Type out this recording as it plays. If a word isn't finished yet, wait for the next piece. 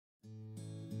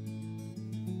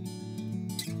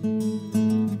Y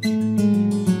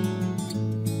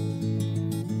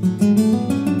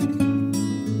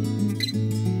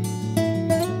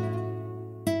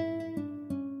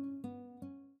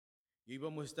hoy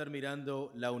vamos a estar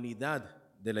mirando la unidad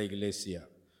de la iglesia.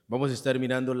 Vamos a estar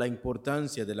mirando la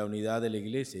importancia de la unidad de la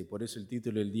iglesia y por eso el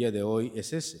título del día de hoy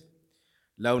es ese,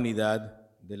 la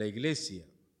unidad de la iglesia.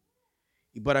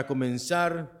 Y para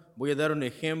comenzar voy a dar un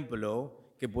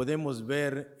ejemplo que podemos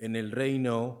ver en el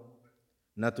reino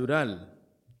natural,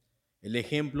 el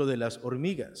ejemplo de las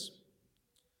hormigas.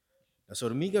 Las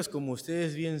hormigas, como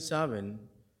ustedes bien saben,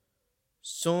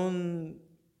 son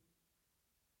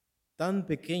tan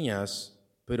pequeñas,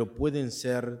 pero pueden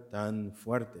ser tan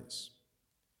fuertes.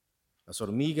 Las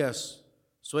hormigas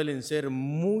suelen ser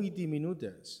muy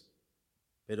diminutas,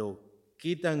 pero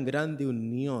 ¿qué tan grande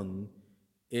unión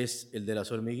es el de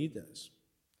las hormiguitas?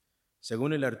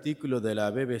 Según el artículo de la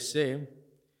BBC,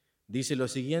 dice lo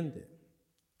siguiente,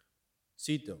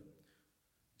 cito,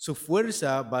 su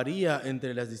fuerza varía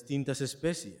entre las distintas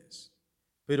especies,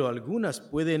 pero algunas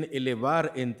pueden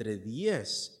elevar entre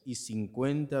 10 y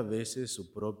 50 veces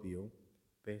su propio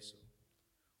peso.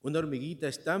 Una hormiguita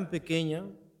es tan pequeña,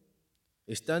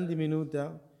 es tan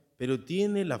diminuta, pero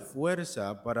tiene la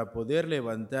fuerza para poder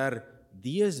levantar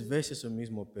 10 veces su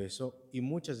mismo peso y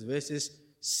muchas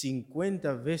veces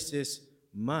 50 veces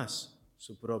más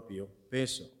su propio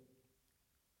peso.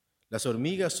 Las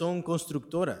hormigas son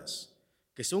constructoras,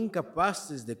 que son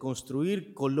capaces de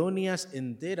construir colonias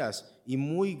enteras y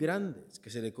muy grandes, que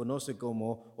se le conoce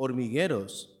como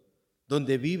hormigueros,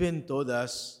 donde viven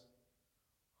todas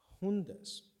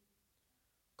juntas.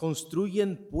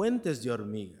 Construyen puentes de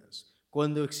hormigas.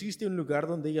 Cuando existe un lugar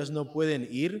donde ellas no pueden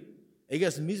ir,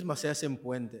 ellas mismas se hacen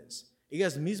puentes.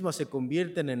 Ellas mismas se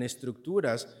convierten en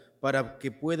estructuras para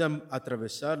que puedan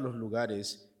atravesar los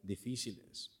lugares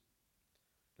difíciles.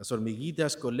 Las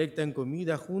hormiguitas colectan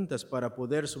comida juntas para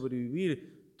poder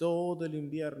sobrevivir todo el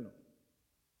invierno.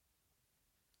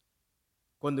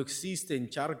 Cuando existen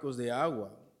charcos de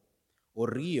agua, o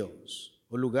ríos,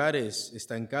 o lugares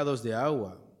estancados de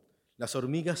agua, las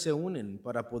hormigas se unen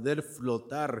para poder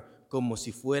flotar como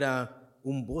si fuera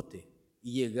un bote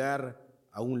y llegar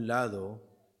a un lado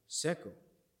seco.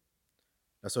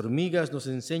 Las hormigas nos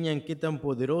enseñan qué tan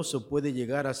poderoso puede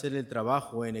llegar a ser el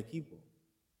trabajo en equipo.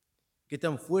 Qué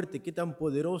tan fuerte, qué tan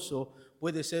poderoso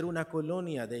puede ser una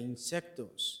colonia de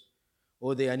insectos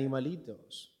o de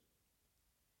animalitos,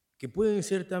 que pueden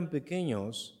ser tan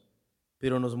pequeños,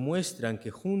 pero nos muestran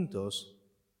que juntos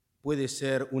puede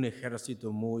ser un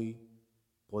ejército muy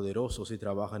poderoso si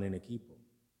trabajan en equipo.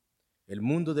 El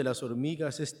mundo de las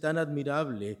hormigas es tan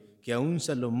admirable que aún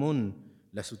Salomón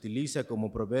las utiliza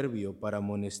como proverbio para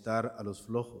amonestar a los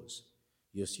flojos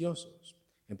y ociosos.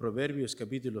 En Proverbios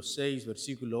capítulo 6,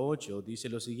 versículo 8, dice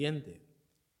lo siguiente,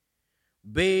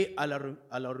 ve a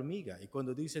la hormiga, y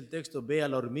cuando dice el texto ve a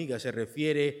la hormiga se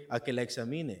refiere a que la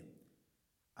examine,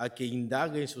 a que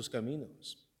indague en sus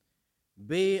caminos.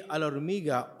 Ve a la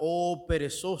hormiga, oh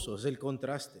perezoso, es el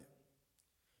contraste.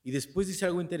 Y después dice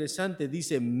algo interesante,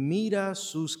 dice, mira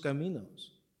sus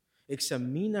caminos,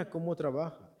 examina cómo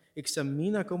trabaja.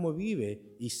 Examina cómo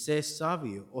vive y sé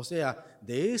sabio. O sea,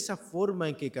 de esa forma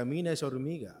en que camina esa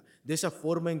hormiga, de esa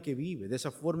forma en que vive, de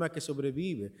esa forma que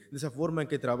sobrevive, de esa forma en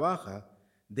que trabaja,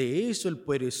 de eso el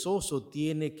perezoso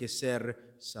tiene que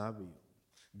ser sabio.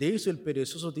 De eso el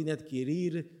perezoso tiene que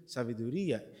adquirir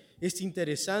sabiduría. Es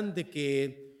interesante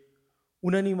que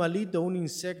un animalito, un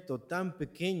insecto tan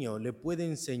pequeño le puede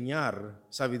enseñar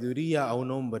sabiduría a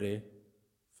un hombre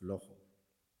flojo.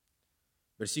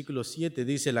 Versículo 7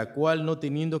 dice, la cual no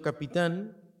teniendo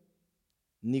capitán,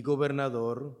 ni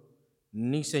gobernador,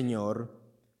 ni señor,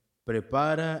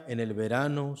 prepara en el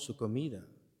verano su comida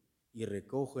y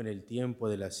recoge en el tiempo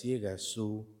de la siega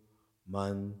su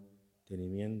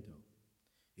mantenimiento.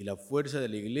 Y la fuerza de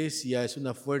la iglesia es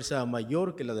una fuerza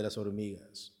mayor que la de las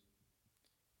hormigas,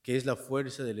 que es la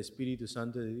fuerza del Espíritu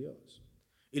Santo de Dios.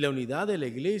 Y la unidad de la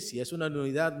iglesia es una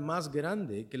unidad más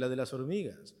grande que la de las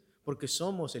hormigas, porque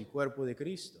somos el cuerpo de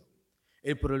Cristo.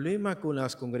 El problema con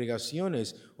las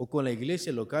congregaciones o con la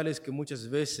iglesia local es que muchas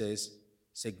veces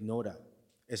se ignora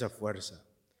esa fuerza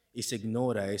y se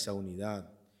ignora esa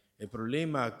unidad. El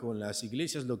problema con las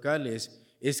iglesias locales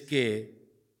es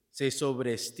que se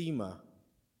sobreestima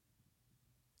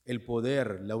el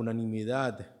poder, la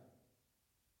unanimidad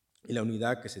y la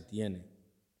unidad que se tiene.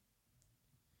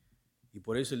 Y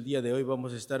por eso el día de hoy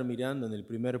vamos a estar mirando en el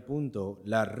primer punto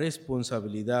la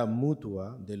responsabilidad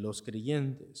mutua de los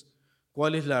creyentes.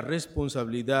 ¿Cuál es la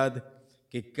responsabilidad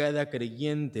que cada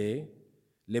creyente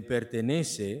le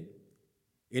pertenece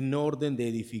en orden de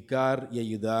edificar y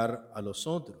ayudar a los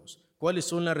otros? ¿Cuáles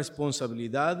son las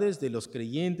responsabilidades de los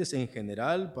creyentes en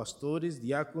general, pastores,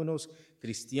 diáconos,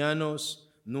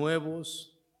 cristianos,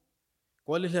 nuevos?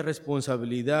 ¿Cuál es la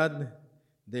responsabilidad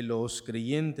de los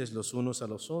creyentes los unos a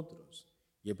los otros?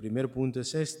 Y el primer punto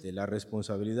es la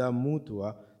responsabilidad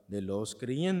mutua de los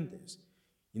creyentes.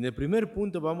 Y en el primer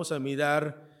punto vamos a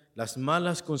mirar las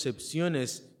malas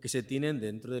concepciones que se tienen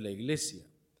dentro de la iglesia.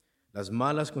 Las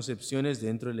malas concepciones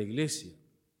dentro de la iglesia.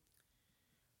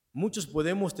 Muchos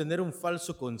podemos tener un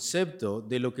falso concepto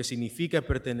de lo que significa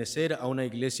pertenecer a una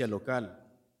iglesia local.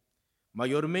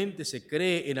 Mayormente se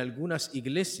cree en algunas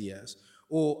iglesias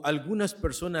o algunas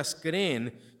personas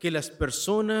creen que las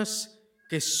personas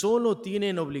que solo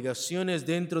tienen obligaciones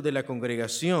dentro de la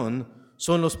congregación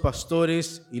son los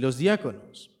pastores y los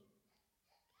diáconos.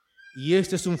 Y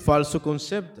este es un falso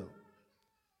concepto.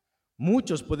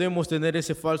 Muchos podemos tener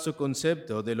ese falso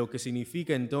concepto de lo que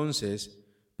significa entonces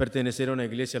pertenecer a una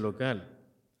iglesia local.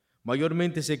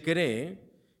 Mayormente se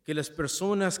cree que las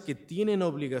personas que tienen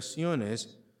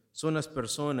obligaciones son las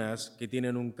personas que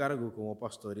tienen un cargo como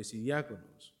pastores y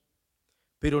diáconos.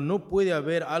 Pero no puede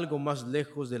haber algo más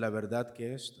lejos de la verdad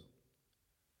que esto.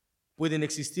 Pueden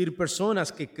existir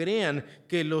personas que crean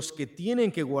que los que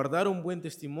tienen que guardar un buen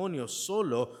testimonio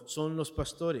solo son los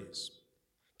pastores,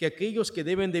 que aquellos que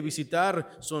deben de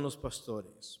visitar son los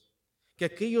pastores, que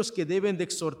aquellos que deben de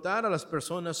exhortar a las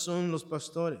personas son los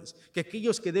pastores, que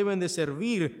aquellos que deben de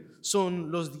servir son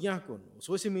los diáconos,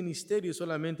 o ese ministerio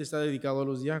solamente está dedicado a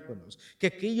los diáconos, que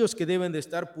aquellos que deben de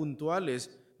estar puntuales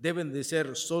deben de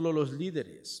ser solo los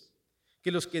líderes,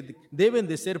 que los que deben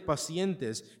de ser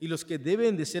pacientes y los que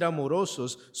deben de ser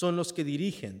amorosos son los que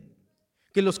dirigen,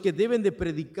 que los que deben de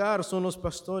predicar son los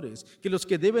pastores, que los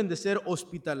que deben de ser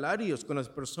hospitalarios con las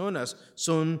personas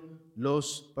son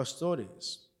los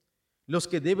pastores. Los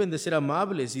que deben de ser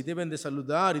amables y deben de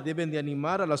saludar y deben de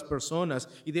animar a las personas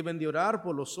y deben de orar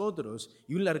por los otros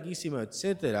y un larguísimo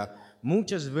etcétera.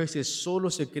 Muchas veces solo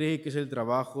se cree que es el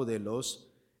trabajo de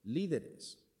los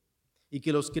líderes y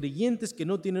que los creyentes que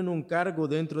no tienen un cargo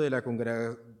dentro de la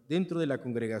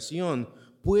congregación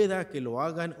pueda que lo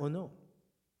hagan o no,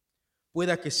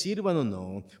 pueda que sirvan o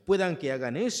no, puedan que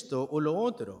hagan esto o lo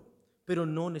otro, pero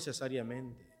no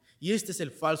necesariamente. Y este es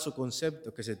el falso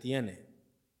concepto que se tiene.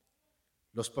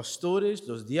 Los pastores,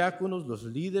 los diáconos, los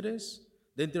líderes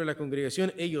dentro de la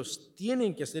congregación, ellos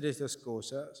tienen que hacer estas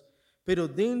cosas, pero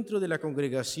dentro de la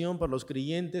congregación para los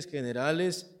creyentes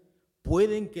generales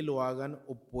pueden que lo hagan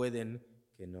o pueden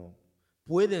que no.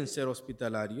 Pueden ser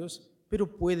hospitalarios,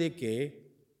 pero puede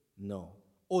que no,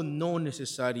 o no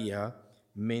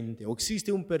necesariamente. O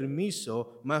existe un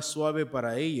permiso más suave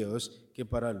para ellos que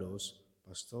para los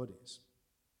pastores.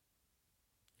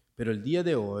 Pero el día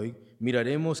de hoy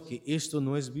miraremos que esto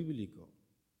no es bíblico.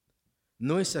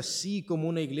 No es así como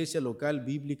una iglesia local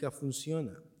bíblica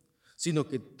funciona, sino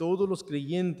que todos los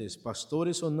creyentes,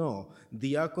 pastores o no,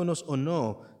 diáconos o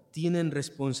no, tienen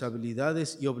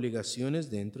responsabilidades y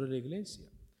obligaciones dentro de la iglesia.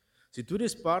 Si tú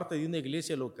eres parte de una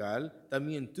iglesia local,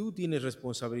 también tú tienes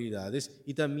responsabilidades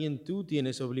y también tú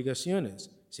tienes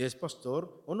obligaciones, seas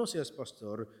pastor o no seas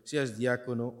pastor, seas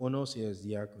diácono o no seas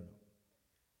diácono.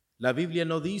 La Biblia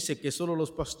no dice que solo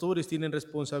los pastores tienen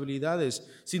responsabilidades,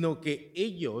 sino que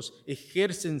ellos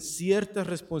ejercen ciertas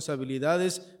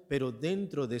responsabilidades, pero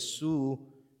dentro de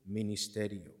su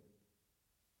ministerio,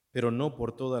 pero no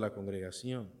por toda la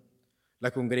congregación. La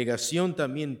congregación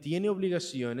también tiene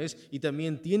obligaciones y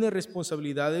también tiene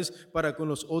responsabilidades para con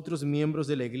los otros miembros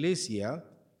de la iglesia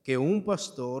que un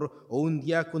pastor o un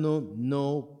diácono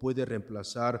no puede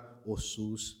reemplazar o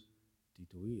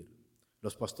sustituir.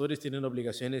 Los pastores tienen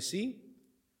obligaciones, sí,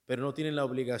 pero no tienen la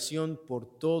obligación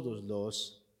por todos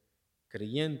los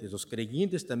creyentes. Los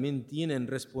creyentes también tienen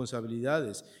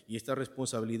responsabilidades y estas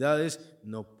responsabilidades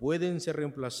no pueden ser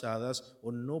reemplazadas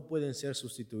o no pueden ser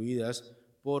sustituidas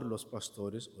por los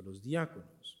pastores o los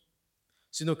diáconos,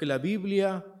 sino que la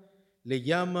Biblia le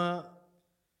llama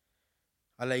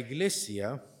a la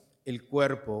iglesia el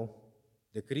cuerpo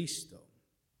de Cristo.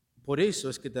 Por eso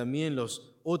es que también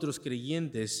los otros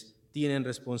creyentes tienen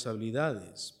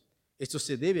responsabilidades. Esto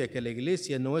se debe a que la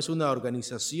iglesia no es una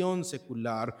organización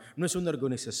secular, no es una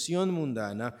organización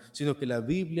mundana, sino que la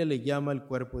Biblia le llama el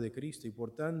cuerpo de Cristo y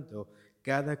por tanto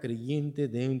cada creyente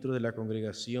dentro de la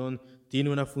congregación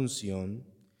tiene una función,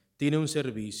 tiene un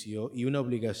servicio y una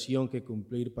obligación que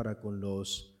cumplir para con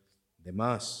los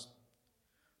demás.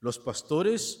 Los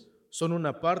pastores son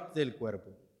una parte del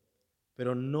cuerpo,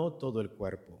 pero no todo el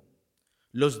cuerpo.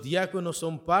 Los diáconos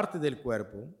son parte del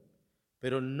cuerpo,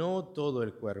 pero no todo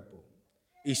el cuerpo.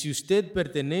 Y si usted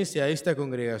pertenece a esta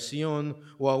congregación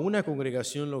o a una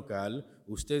congregación local,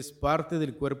 usted es parte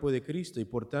del cuerpo de Cristo y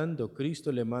por tanto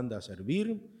Cristo le manda a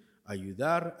servir, a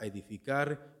ayudar, a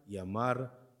edificar y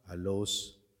amar a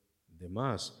los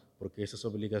demás. Porque esas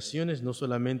obligaciones no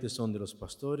solamente son de los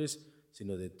pastores,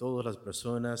 sino de todas las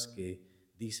personas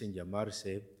que dicen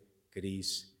llamarse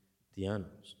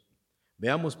cristianos.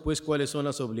 Veamos pues cuáles son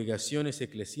las obligaciones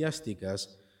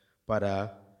eclesiásticas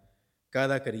para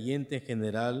cada creyente en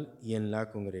general y en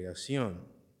la congregación.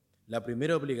 La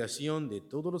primera obligación de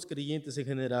todos los creyentes en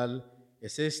general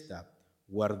es esta: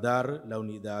 guardar la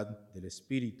unidad del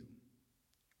Espíritu.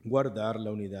 Guardar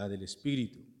la unidad del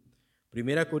Espíritu.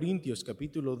 1 Corintios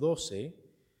capítulo 12,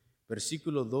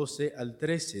 versículo 12 al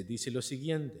 13 dice lo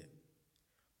siguiente: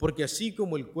 porque así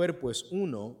como el cuerpo es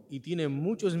uno y tiene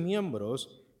muchos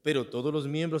miembros, pero todos los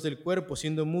miembros del cuerpo,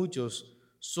 siendo muchos,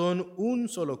 son un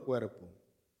solo cuerpo,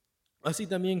 así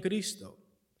también Cristo.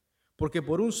 Porque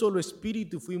por un solo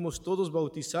espíritu fuimos todos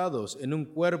bautizados en un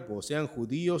cuerpo, sean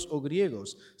judíos o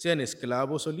griegos, sean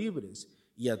esclavos o libres,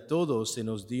 y a todos se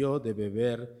nos dio de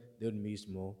beber de un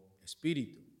mismo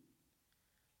espíritu.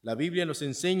 La Biblia nos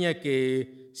enseña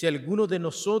que si alguno de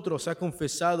nosotros ha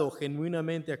confesado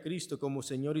genuinamente a Cristo como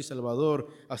Señor y Salvador,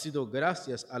 ha sido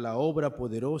gracias a la obra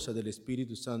poderosa del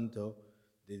Espíritu Santo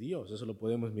de Dios. Eso lo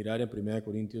podemos mirar en 1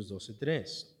 Corintios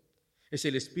 12:3. Es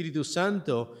el Espíritu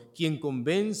Santo quien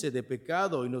convence de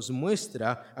pecado y nos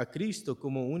muestra a Cristo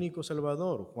como único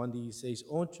Salvador. Juan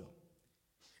 16:8.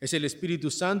 Es el Espíritu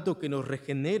Santo que nos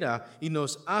regenera y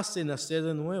nos hace nacer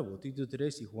de nuevo. Tito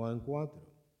 3 y Juan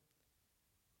 4.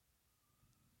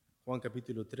 Juan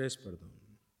capítulo 3, perdón.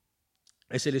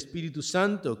 Es el Espíritu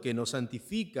Santo que nos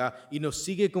santifica y nos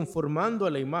sigue conformando a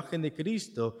la imagen de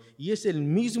Cristo. Y es el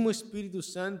mismo Espíritu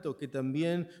Santo que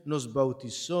también nos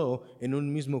bautizó en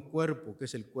un mismo cuerpo, que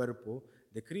es el cuerpo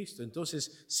de Cristo.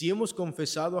 Entonces, si hemos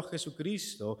confesado a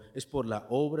Jesucristo, es por la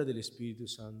obra del Espíritu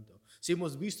Santo. Si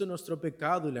hemos visto nuestro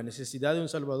pecado y la necesidad de un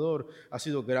Salvador, ha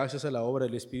sido gracias a la obra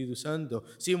del Espíritu Santo.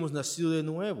 Si hemos nacido de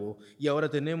nuevo y ahora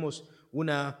tenemos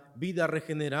una vida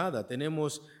regenerada,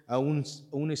 tenemos a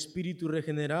un espíritu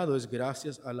regenerado, es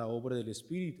gracias a la obra del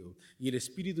Espíritu. Y el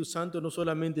Espíritu Santo no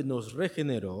solamente nos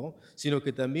regeneró, sino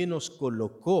que también nos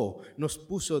colocó, nos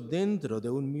puso dentro de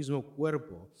un mismo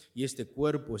cuerpo. Y este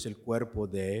cuerpo es el cuerpo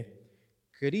de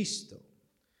Cristo.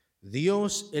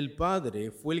 Dios el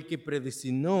Padre fue el que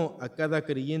predestinó a cada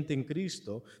creyente en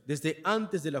Cristo desde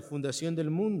antes de la fundación del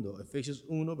mundo. Efesios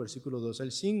 1, versículo 2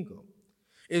 al 5.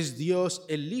 Es Dios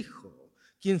el Hijo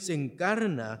quien se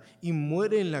encarna y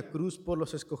muere en la cruz por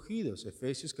los escogidos.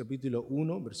 Efesios capítulo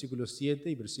 1, versículo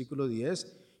 7 y versículo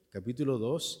 10, capítulo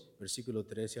 2, versículo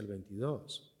 13 al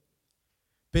 22.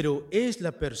 Pero es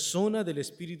la persona del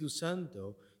Espíritu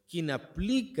Santo quien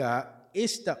aplica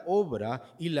esta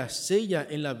obra y la sella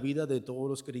en la vida de todos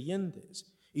los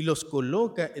creyentes y los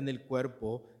coloca en el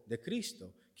cuerpo de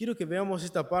Cristo. Quiero que veamos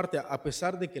esta parte a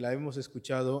pesar de que la hemos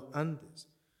escuchado antes.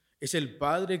 Es el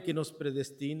Padre el que nos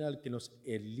predestina, el que nos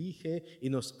elige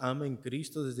y nos ama en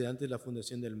Cristo desde antes de la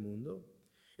fundación del mundo.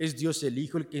 Es Dios el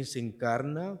Hijo el que se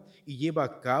encarna y lleva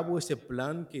a cabo ese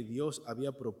plan que Dios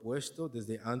había propuesto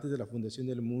desde antes de la fundación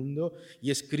del mundo. Y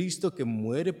es Cristo que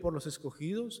muere por los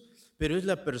escogidos, pero es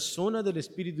la persona del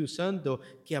Espíritu Santo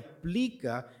que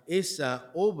aplica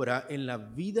esa obra en la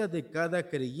vida de cada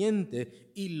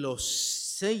creyente y los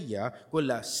sella con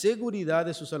la seguridad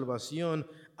de su salvación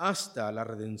hasta la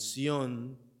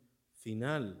redención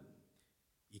final.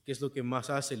 ¿Y qué es lo que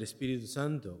más hace el Espíritu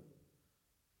Santo?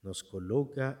 Nos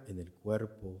coloca en el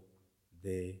cuerpo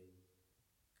de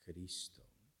Cristo.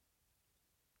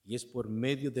 Y es por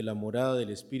medio de la morada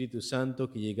del Espíritu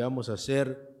Santo que llegamos a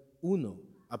ser uno,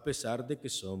 a pesar de que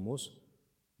somos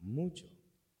muchos.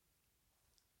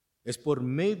 Es por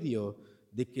medio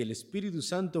de que el Espíritu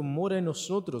Santo mora en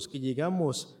nosotros que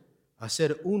llegamos a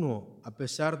ser uno, a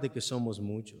pesar de que somos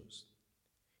muchos.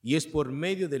 Y es por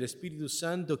medio del Espíritu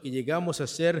Santo que llegamos a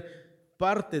ser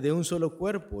parte de un solo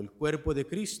cuerpo, el cuerpo de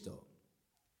Cristo.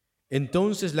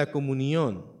 Entonces la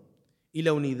comunión y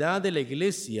la unidad de la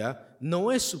iglesia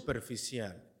no es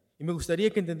superficial. Y me gustaría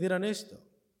que entendieran esto.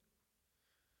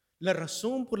 La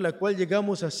razón por la cual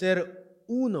llegamos a ser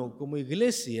uno como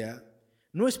iglesia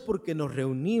no es porque nos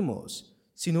reunimos,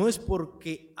 sino es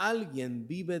porque alguien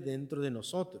vive dentro de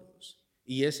nosotros,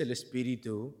 y es el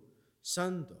Espíritu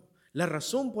Santo. La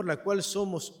razón por la cual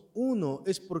somos uno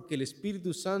es porque el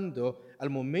Espíritu Santo, al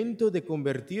momento de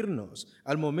convertirnos,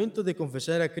 al momento de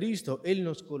confesar a Cristo, Él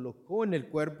nos colocó en el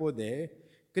cuerpo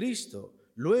de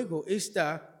Cristo. Luego,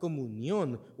 esta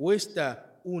comunión o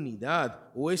esta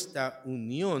unidad o esta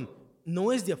unión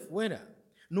no es de afuera.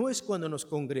 no es cuando nos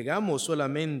congregamos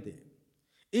solamente.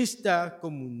 Esta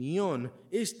comunión,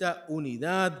 esta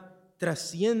unidad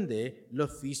trasciende lo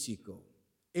físico,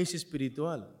 es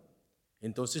espiritual.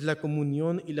 Entonces la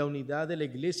comunión y la unidad de la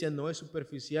iglesia no es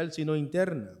superficial, sino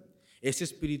interna, es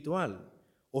espiritual.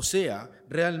 O sea,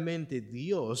 realmente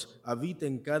Dios habita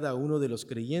en cada uno de los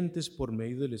creyentes por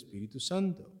medio del Espíritu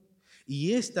Santo.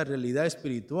 Y esta realidad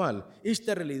espiritual,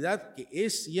 esta realidad que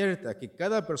es cierta, que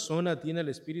cada persona tiene el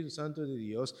Espíritu Santo de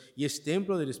Dios y es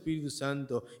templo del Espíritu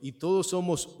Santo y todos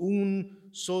somos un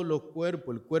solo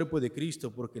cuerpo, el cuerpo de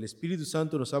Cristo, porque el Espíritu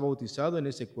Santo nos ha bautizado en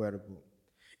ese cuerpo.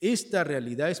 Esta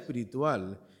realidad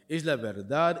espiritual es la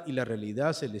verdad y la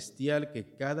realidad celestial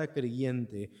que cada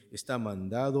creyente está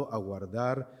mandado a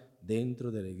guardar dentro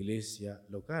de la iglesia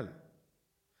local.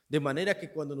 De manera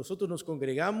que cuando nosotros nos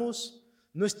congregamos,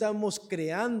 no estamos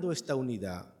creando esta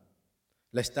unidad,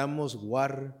 la estamos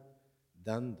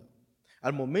guardando.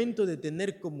 Al momento de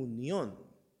tener comunión,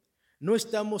 no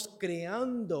estamos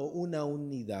creando una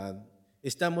unidad,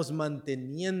 estamos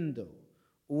manteniendo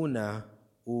una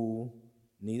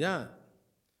unidad.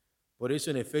 Por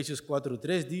eso en Efesios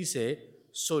 4:3 dice,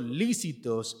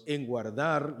 solícitos en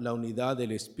guardar la unidad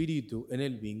del Espíritu en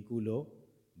el vínculo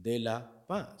de la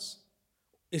paz.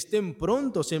 Estén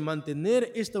prontos en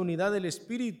mantener esta unidad del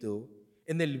Espíritu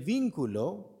en el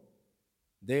vínculo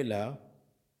de la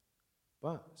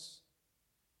paz.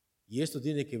 Y esto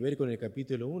tiene que ver con el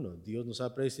capítulo 1. Dios nos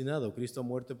ha predestinado, Cristo ha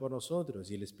muerto por nosotros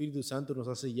y el Espíritu Santo nos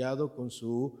ha sellado con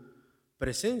su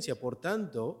presencia. Por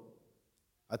tanto,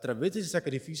 a través de ese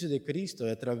sacrificio de Cristo y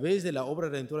a través de la obra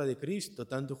redentora de Cristo,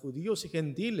 tanto judíos y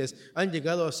gentiles han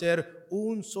llegado a ser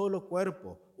un solo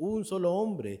cuerpo, un solo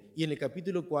hombre. Y en el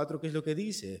capítulo 4, ¿qué es lo que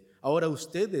dice? Ahora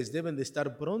ustedes deben de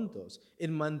estar prontos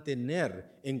en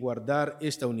mantener, en guardar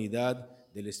esta unidad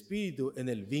del Espíritu en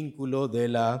el vínculo de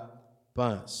la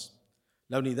paz.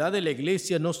 La unidad de la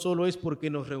iglesia no solo es porque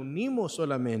nos reunimos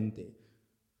solamente.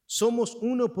 Somos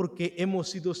uno porque hemos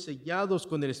sido sellados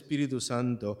con el Espíritu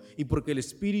Santo y porque el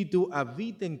Espíritu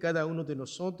habita en cada uno de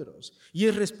nosotros. Y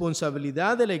es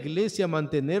responsabilidad de la iglesia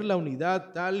mantener la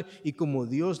unidad tal y como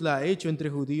Dios la ha hecho entre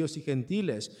judíos y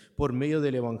gentiles por medio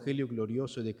del Evangelio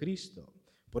glorioso de Cristo.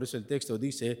 Por eso el texto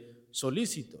dice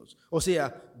solícitos. O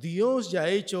sea, Dios ya ha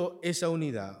hecho esa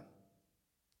unidad.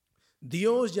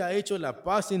 Dios ya ha hecho la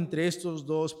paz entre estos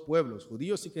dos pueblos,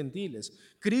 judíos y gentiles.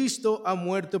 Cristo ha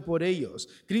muerto por ellos.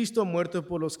 Cristo ha muerto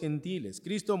por los gentiles.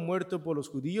 Cristo ha muerto por los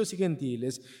judíos y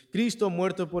gentiles. Cristo ha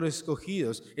muerto por los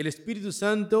escogidos. El Espíritu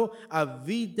Santo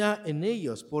habita en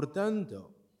ellos. Por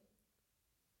tanto,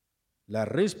 la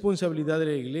responsabilidad de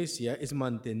la iglesia es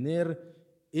mantener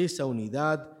esa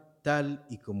unidad tal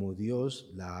y como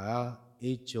Dios la ha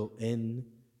hecho en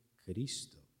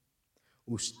Cristo.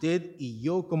 Usted y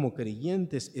yo como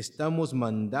creyentes estamos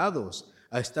mandados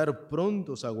a estar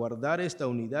prontos a guardar esta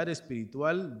unidad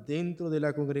espiritual dentro de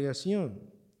la congregación.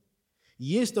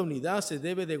 Y esta unidad se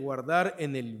debe de guardar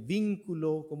en el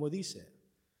vínculo, como dice,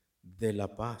 de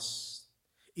la paz.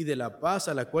 Y de la paz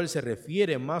a la cual se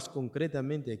refiere más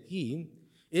concretamente aquí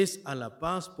es a la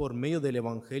paz por medio del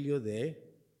Evangelio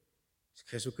de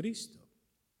Jesucristo,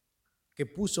 que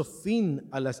puso fin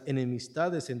a las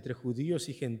enemistades entre judíos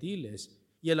y gentiles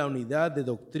y a la unidad de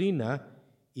doctrina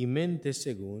y mente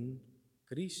según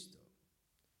Cristo.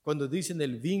 Cuando dicen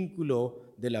el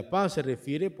vínculo de la paz, se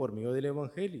refiere por medio del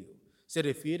Evangelio. Se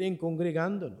refiere en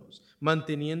congregándonos,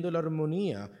 manteniendo la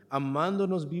armonía,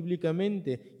 amándonos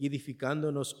bíblicamente y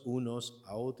edificándonos unos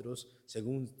a otros,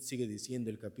 según sigue diciendo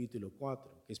el capítulo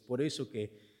 4, que es por eso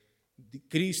que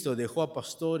Cristo dejó a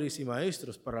pastores y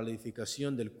maestros para la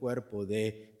edificación del cuerpo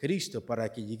de Cristo,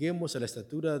 para que lleguemos a la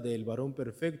estatura del varón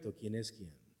perfecto. ¿Quién es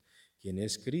quién? ¿Quién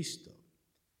es Cristo?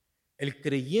 El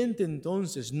creyente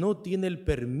entonces no tiene el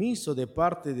permiso de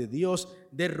parte de Dios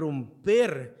de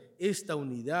romper esta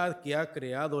unidad que ha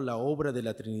creado la obra de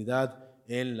la Trinidad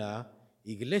en la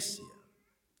iglesia.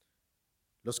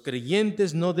 Los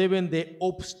creyentes no deben de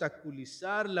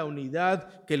obstaculizar la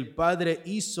unidad que el Padre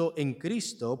hizo en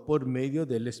Cristo por medio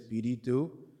del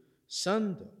Espíritu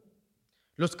Santo.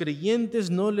 Los creyentes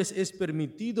no les es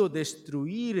permitido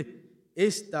destruir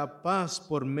esta paz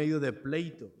por medio de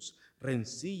pleitos,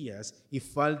 rencillas y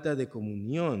falta de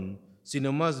comunión,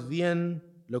 sino más bien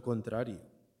lo contrario.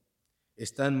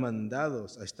 Están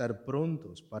mandados a estar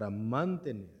prontos para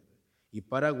mantener y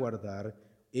para guardar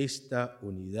esta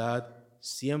unidad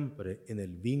siempre en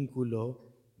el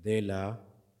vínculo de la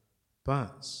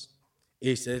paz.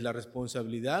 Esa es la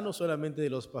responsabilidad no solamente de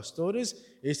los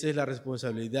pastores, esa es la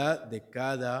responsabilidad de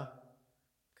cada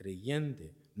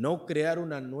creyente. No crear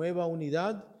una nueva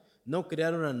unidad, no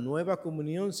crear una nueva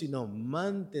comunión, sino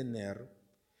mantener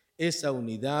esa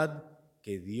unidad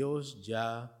que Dios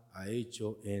ya ha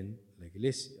hecho en la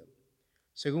iglesia.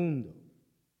 Segundo,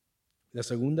 la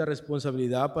segunda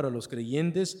responsabilidad para los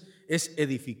creyentes es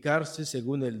edificarse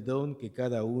según el don que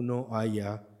cada uno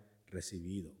haya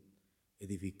recibido.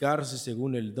 Edificarse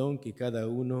según el don que cada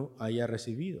uno haya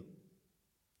recibido.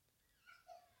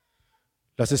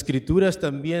 Las Escrituras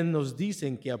también nos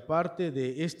dicen que aparte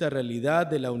de esta realidad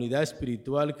de la unidad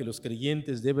espiritual que los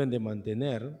creyentes deben de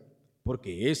mantener,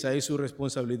 porque esa es su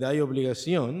responsabilidad y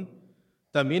obligación,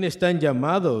 también están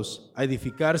llamados a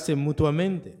edificarse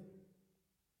mutuamente.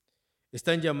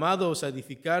 Están llamados a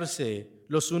edificarse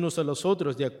los unos a los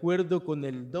otros de acuerdo con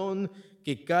el don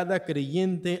que cada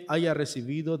creyente haya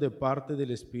recibido de parte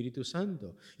del Espíritu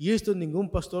Santo. Y esto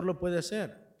ningún pastor lo puede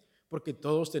hacer, porque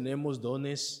todos tenemos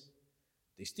dones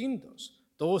distintos.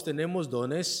 Todos tenemos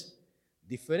dones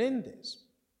diferentes,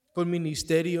 con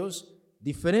ministerios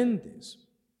diferentes.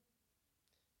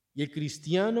 Y el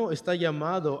cristiano está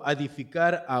llamado a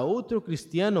edificar a otro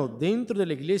cristiano dentro de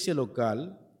la iglesia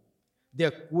local de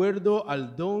acuerdo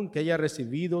al don que haya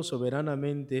recibido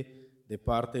soberanamente de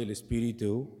parte del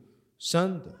Espíritu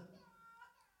Santo.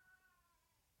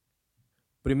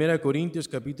 1 Corintios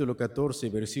capítulo 14,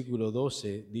 versículo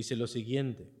 12 dice lo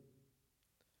siguiente: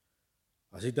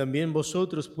 así también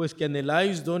vosotros, pues que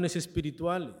anheláis dones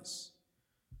espirituales,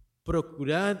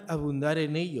 procurad abundar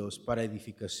en ellos para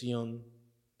edificación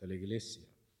de la iglesia.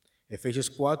 Efesios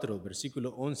 4,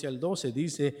 versículo 11 al 12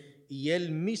 dice: y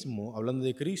él mismo, hablando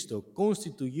de Cristo,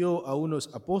 constituyó a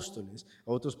unos apóstoles,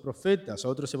 a otros profetas, a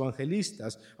otros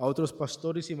evangelistas, a otros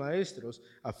pastores y maestros,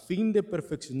 a fin de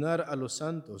perfeccionar a los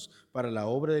santos para la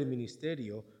obra del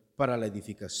ministerio, para la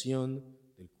edificación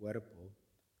del cuerpo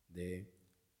de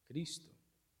Cristo.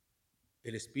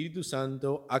 El Espíritu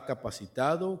Santo ha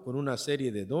capacitado con una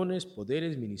serie de dones,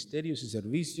 poderes, ministerios y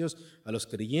servicios a los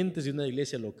creyentes de una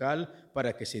iglesia local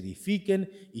para que se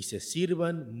edifiquen y se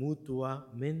sirvan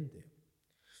mutuamente.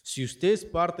 Si usted es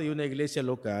parte de una iglesia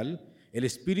local, el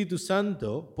Espíritu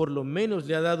Santo por lo menos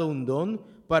le ha dado un don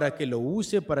para que lo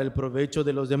use para el provecho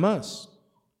de los demás.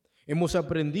 Hemos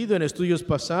aprendido en estudios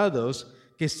pasados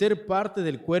que ser parte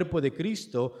del cuerpo de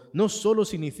Cristo no solo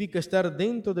significa estar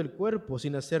dentro del cuerpo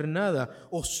sin hacer nada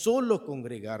o solo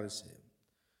congregarse.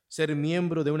 Ser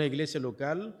miembro de una iglesia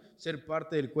local, ser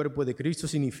parte del cuerpo de Cristo,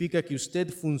 significa que usted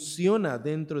funciona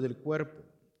dentro del cuerpo.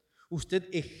 Usted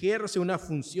ejerce una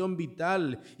función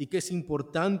vital y que es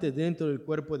importante dentro del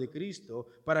cuerpo de Cristo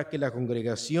para que la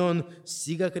congregación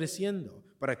siga creciendo,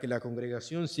 para que la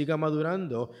congregación siga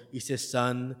madurando y se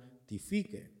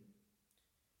santifique.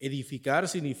 Edificar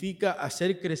significa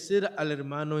hacer crecer al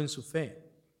hermano en su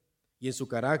fe y en su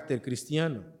carácter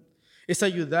cristiano. Es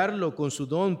ayudarlo con su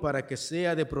don para que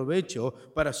sea de provecho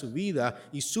para su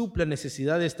vida y supla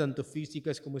necesidades tanto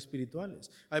físicas como espirituales.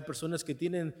 Hay personas que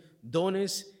tienen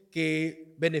dones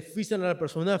que benefician a la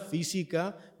persona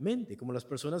físicamente, como las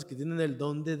personas que tienen el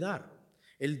don de dar,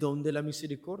 el don de la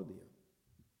misericordia.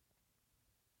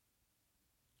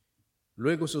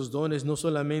 Luego esos dones no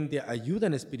solamente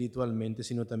ayudan espiritualmente,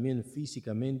 sino también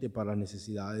físicamente para las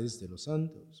necesidades de los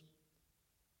santos.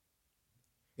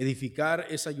 Edificar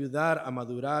es ayudar a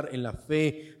madurar en la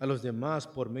fe a los demás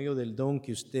por medio del don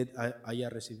que usted haya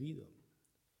recibido.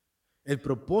 El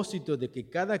propósito de que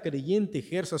cada creyente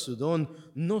ejerza su don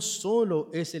no solo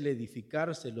es el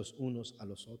edificarse los unos a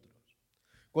los otros.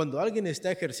 Cuando alguien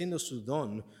está ejerciendo su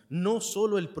don, no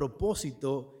solo el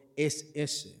propósito es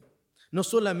ese. No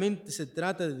solamente se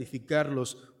trata de edificar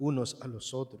los unos a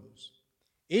los otros.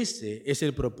 Ese es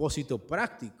el propósito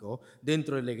práctico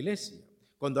dentro de la iglesia.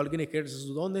 Cuando alguien ejerce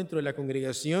su don dentro de la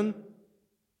congregación,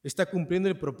 está cumpliendo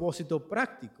el propósito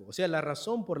práctico, o sea, la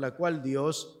razón por la cual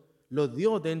Dios lo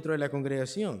dio dentro de la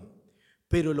congregación.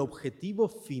 Pero el objetivo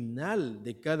final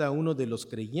de cada uno de los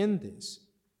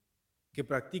creyentes que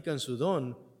practican su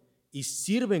don y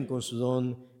sirven con su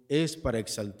don es para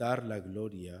exaltar la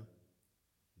gloria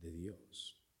de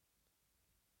Dios.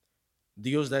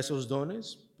 Dios da esos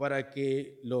dones para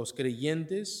que los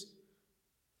creyentes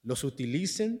los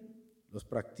utilicen, los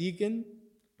practiquen,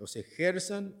 los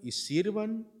ejerzan y se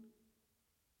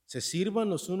sirvan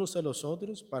los unos a los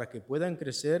otros para que puedan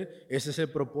crecer. Ese es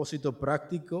el propósito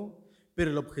práctico,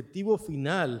 pero el objetivo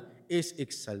final es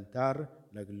exaltar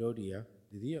la gloria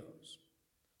de Dios.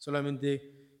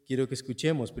 Solamente quiero que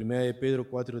escuchemos 1 Pedro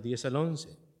 4, 10 al 11.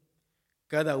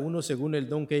 Cada uno según el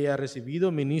don que haya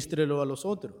recibido, ministrelo a los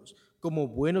otros, como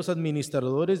buenos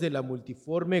administradores de la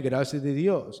multiforme gracia de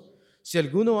Dios. Si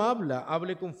alguno habla,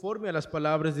 hable conforme a las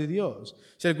palabras de Dios.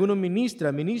 Si alguno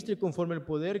ministra, ministre conforme al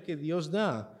poder que Dios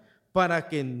da, para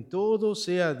que en todo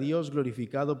sea Dios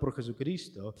glorificado por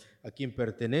Jesucristo, a quien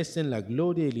pertenecen la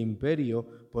gloria y el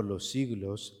imperio por los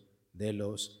siglos de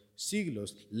los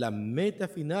siglos. La meta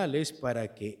final es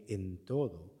para que en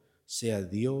todo sea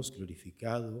Dios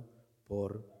glorificado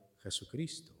por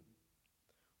Jesucristo.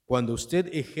 Cuando usted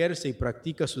ejerce y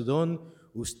practica su don,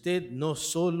 usted no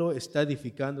solo está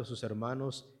edificando a sus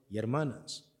hermanos y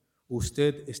hermanas,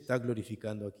 usted está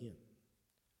glorificando ¿a quién?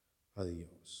 A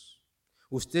Dios.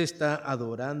 Usted está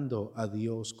adorando a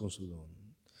Dios con su don.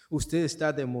 Usted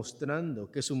está demostrando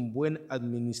que es un buen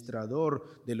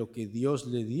administrador de lo que Dios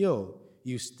le dio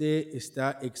y usted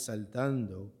está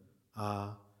exaltando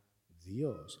a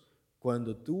Dios.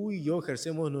 Cuando tú y yo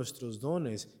ejercemos nuestros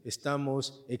dones,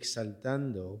 estamos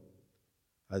exaltando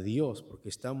a Dios porque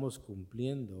estamos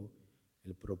cumpliendo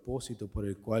el propósito por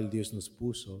el cual Dios nos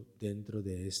puso dentro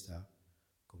de esta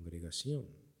congregación.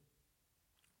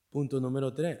 Punto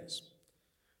número 3.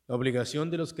 La obligación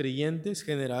de los creyentes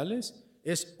generales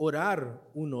es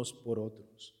orar unos por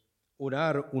otros.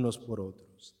 Orar unos por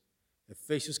otros.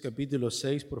 Efesios capítulo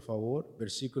 6, por favor,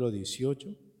 versículo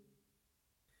 18.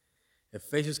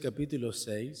 Efesios capítulo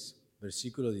 6,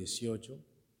 versículo 18,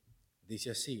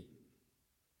 dice así: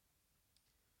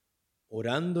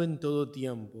 orando en todo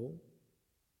tiempo,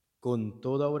 con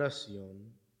toda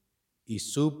oración y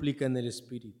súplica en el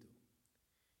Espíritu,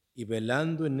 y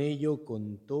velando en ello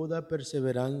con toda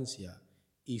perseverancia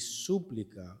y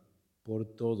súplica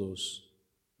por todos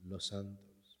los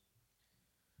santos.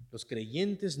 Los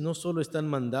creyentes no solo están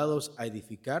mandados a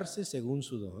edificarse según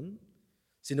su don,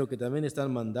 sino que también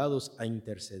están mandados a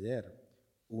interceder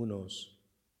unos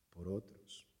por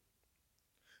otros.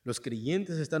 Los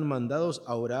creyentes están mandados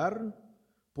a orar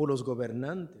por los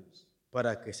gobernantes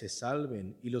para que se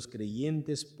salven y los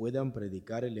creyentes puedan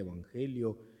predicar el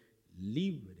evangelio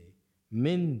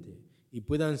libremente y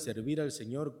puedan servir al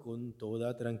Señor con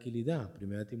toda tranquilidad.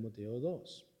 1 Timoteo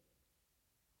 2.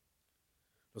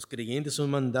 Los creyentes son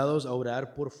mandados a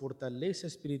orar por fortaleza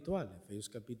espiritual. Efesios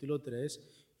capítulo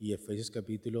 3 y Efesios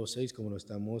capítulo 6, como lo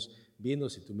estamos viendo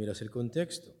si tú miras el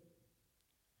contexto.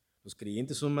 Los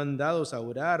creyentes son mandados a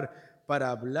orar para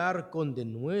hablar con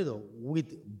denuedo, with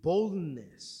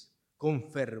boldness,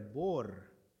 con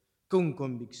fervor, con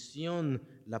convicción,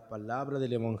 la palabra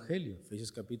del evangelio.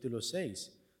 Efesios capítulo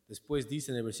 6. Después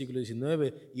dice en el versículo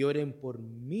 19, y oren por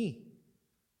mí,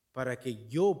 para que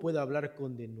yo pueda hablar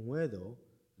con denuedo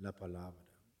la palabra.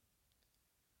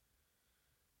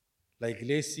 La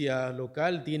iglesia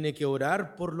local tiene que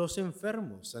orar por los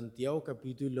enfermos. Santiago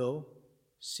capítulo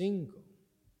 5.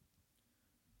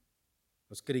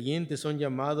 Los creyentes son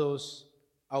llamados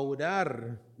a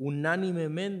orar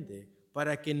unánimemente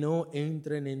para que no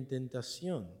entren en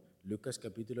tentación. Lucas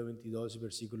capítulo 22,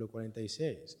 versículo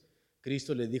 46.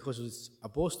 Cristo le dijo a sus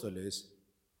apóstoles,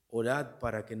 orad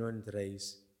para que no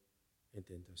entréis en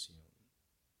tentación.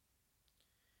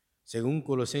 Según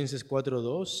Colosenses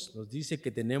 4:2, nos dice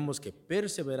que tenemos que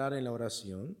perseverar en la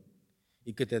oración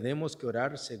y que tenemos que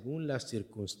orar según las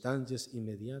circunstancias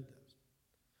inmediatas.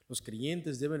 Los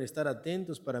creyentes deben estar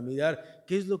atentos para mirar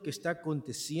qué es lo que está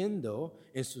aconteciendo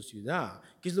en su ciudad,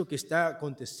 qué es lo que está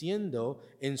aconteciendo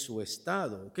en su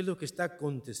estado, qué es lo que está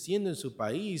aconteciendo en su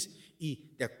país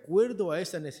y de acuerdo a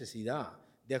esa necesidad,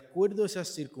 de acuerdo a esa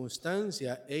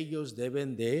circunstancia, ellos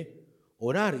deben de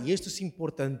orar. Y esto es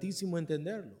importantísimo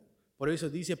entenderlo. Por eso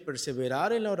dice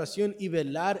perseverar en la oración y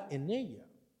velar en ella.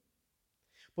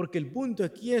 Porque el punto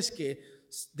aquí es que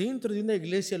dentro de una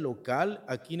iglesia local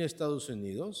aquí en Estados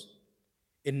Unidos,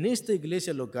 en esta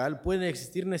iglesia local pueden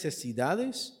existir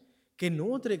necesidades que en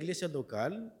otra iglesia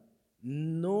local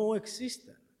no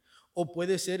existan. O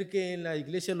puede ser que en la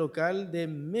iglesia local de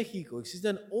México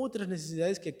existan otras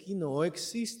necesidades que aquí no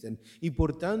existen. Y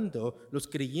por tanto, los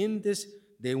creyentes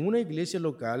de una iglesia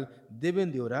local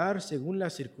deben de orar según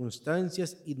las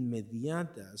circunstancias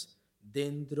inmediatas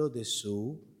dentro de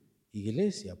su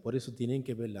iglesia. Por eso tienen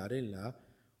que velar en la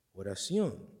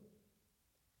oración.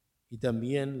 Y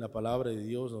también la palabra de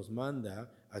Dios nos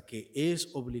manda a que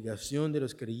es obligación de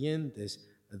los creyentes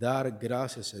dar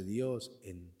gracias a Dios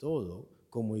en todo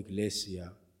como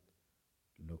iglesia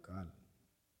local.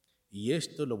 Y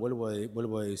esto lo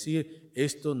vuelvo a decir,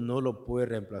 esto no lo puede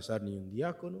reemplazar ni un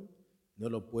diácono, no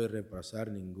lo puede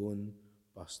reemplazar ningún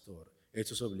pastor.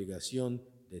 Esto es obligación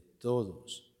de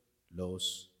todos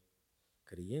los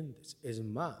creyentes. Es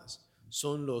más,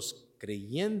 son los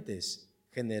creyentes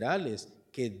generales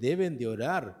que deben de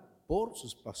orar por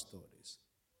sus pastores,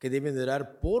 que deben de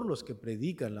orar por los que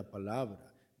predican la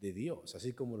palabra de Dios,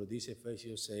 así como lo dice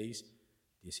Efesios 6,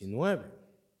 19,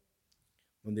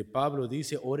 donde Pablo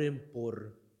dice, oren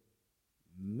por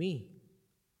mí.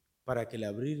 para que al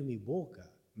abrir mi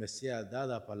boca me sea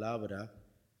dada palabra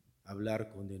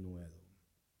hablar con denuedo.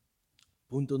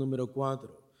 Punto número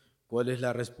 4. ¿Cuál es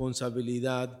la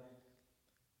responsabilidad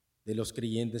de los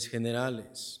creyentes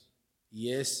generales?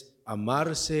 Y es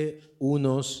amarse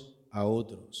unos a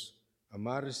otros.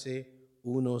 Amarse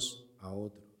unos a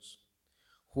otros.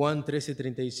 Juan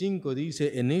 13:35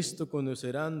 dice: en esto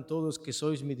conocerán todos que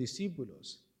sois mis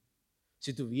discípulos,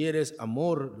 si tuvieres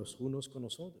amor los unos con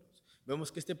los otros.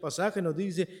 Vemos que este pasaje nos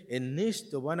dice: en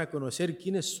esto van a conocer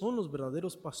quiénes son los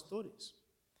verdaderos pastores.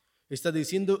 Está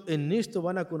diciendo: en esto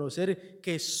van a conocer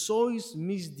que sois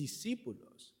mis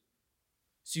discípulos.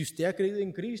 Si usted ha creído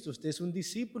en Cristo, usted es un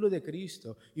discípulo de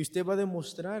Cristo, y usted va a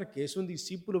demostrar que es un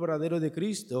discípulo verdadero de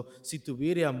Cristo si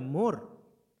tuviere amor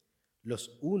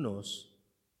los unos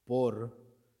por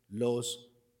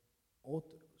los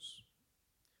otros.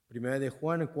 Primera de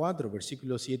Juan 4,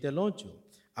 versículos 7 al 8.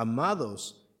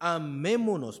 Amados,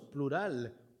 amémonos,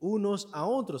 plural, unos a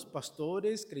otros,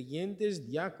 pastores, creyentes,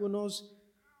 diáconos,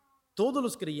 todos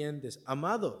los creyentes,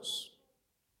 amados.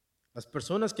 Las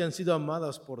personas que han sido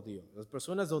amadas por Dios, las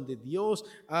personas donde Dios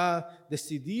ha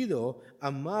decidido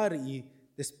amar y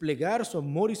desplegar su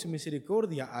amor y su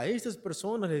misericordia, a estas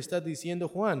personas le está diciendo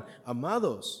Juan: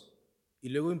 amados. Y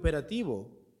luego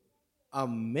imperativo: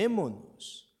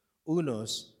 amémonos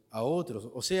unos a otros.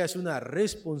 O sea, es una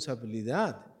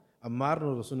responsabilidad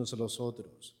amarnos los unos a los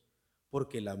otros,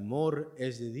 porque el amor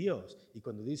es de Dios. Y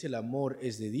cuando dice el amor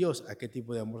es de Dios, ¿a qué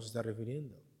tipo de amor se está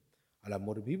refiriendo? Al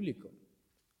amor bíblico,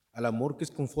 al amor que es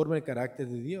conforme al carácter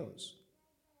de Dios.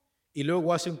 Y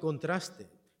luego hace un contraste,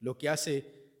 lo que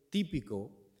hace típico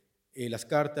las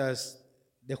cartas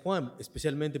de Juan,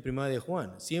 especialmente Primera de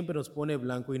Juan, siempre nos pone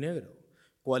blanco y negro.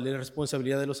 ¿Cuál es la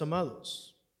responsabilidad de los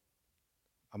amados?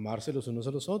 Amarse los unos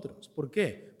a los otros. ¿Por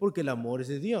qué? Porque el amor es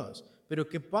de Dios. Pero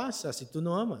 ¿qué pasa si tú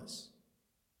no amas?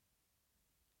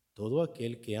 Todo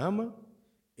aquel que ama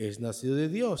es nacido de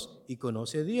Dios y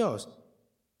conoce a Dios.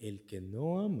 El que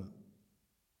no ama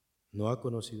no ha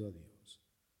conocido a Dios,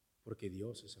 porque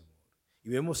Dios es amor. Y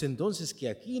vemos entonces que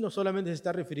aquí no solamente se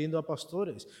está refiriendo a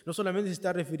pastores, no solamente se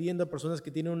está refiriendo a personas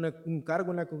que tienen un cargo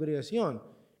en la congregación.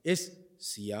 Es: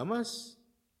 si amas,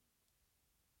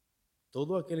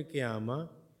 todo aquel que ama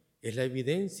es la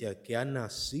evidencia que ha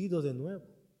nacido de nuevo,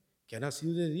 que ha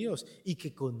nacido de Dios y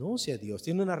que conoce a Dios,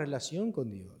 tiene una relación con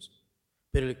Dios.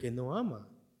 Pero el que no ama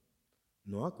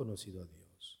no ha conocido a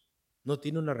Dios, no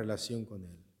tiene una relación con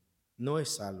Él, no es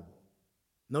salvo,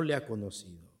 no le ha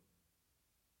conocido.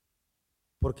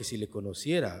 Porque si le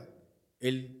conociera,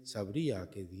 él sabría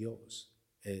que Dios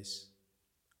es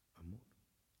amor.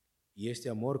 Y este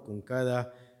amor con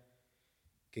cada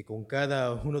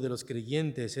uno de los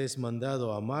creyentes es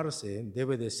mandado a amarse,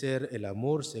 debe de ser el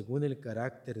amor según el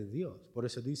carácter de Dios. Por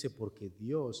eso dice: porque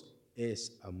Dios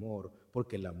es amor,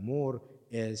 porque el amor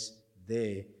es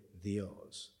de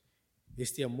Dios.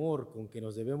 Este amor con que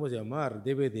nos debemos de amar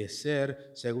debe de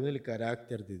ser según el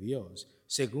carácter de Dios,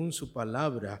 según su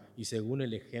palabra y según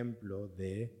el ejemplo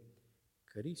de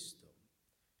Cristo.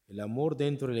 El amor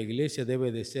dentro de la iglesia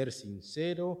debe de ser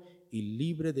sincero y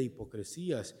libre de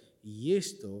hipocresías, y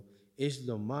esto es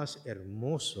lo más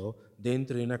hermoso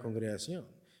dentro de una congregación,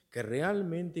 que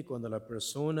realmente cuando la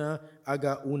persona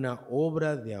haga una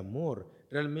obra de amor,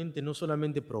 realmente no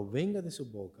solamente provenga de su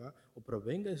boca o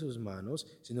provenga de sus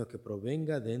manos, sino que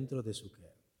provenga dentro de su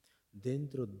 ¿qué?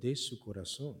 Dentro de su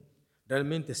corazón.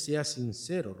 Realmente sea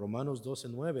sincero. Romanos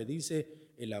 12:9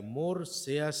 dice: el amor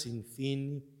sea sin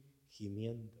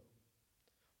fingimiento.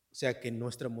 O sea, que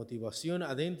nuestra motivación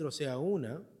adentro sea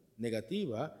una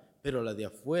negativa, pero la de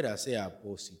afuera sea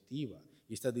positiva.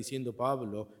 Y está diciendo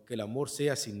Pablo que el amor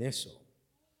sea sin eso.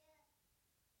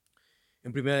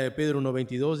 En 1 de Pedro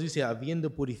 1:22 dice: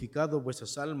 habiendo purificado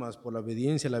vuestras almas por la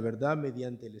obediencia a la verdad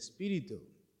mediante el Espíritu,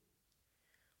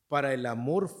 para el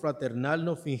amor fraternal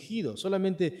no fingido.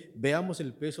 Solamente veamos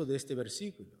el peso de este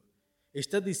versículo.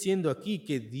 Está diciendo aquí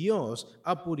que Dios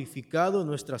ha purificado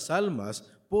nuestras almas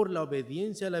por la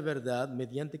obediencia a la verdad.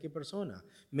 ¿Mediante qué persona?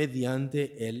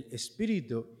 Mediante el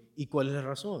Espíritu. ¿Y cuál es la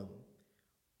razón?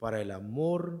 Para el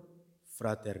amor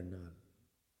fraternal,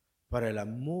 para el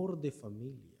amor de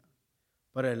familia,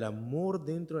 para el amor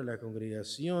dentro de la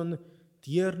congregación,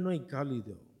 tierno y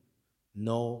cálido,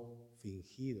 no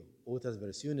fingido. Otras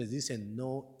versiones dicen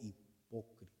no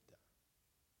hipócrita.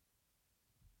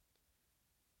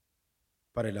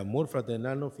 Para el amor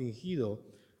fraternal no fingido,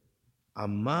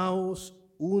 amaos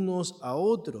unos a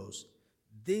otros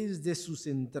desde sus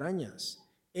entrañas,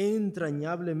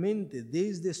 entrañablemente,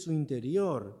 desde su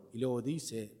interior. Y luego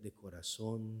dice: de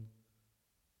corazón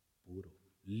puro,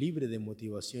 libre de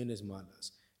motivaciones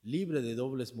malas, libre de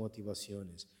dobles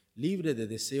motivaciones, libre de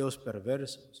deseos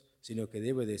perversos, sino que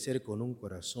debe de ser con un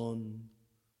corazón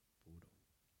puro.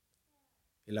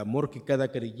 El amor que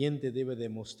cada creyente debe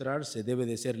demostrarse debe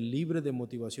de ser libre de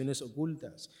motivaciones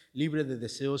ocultas, libre de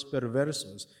deseos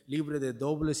perversos, libre de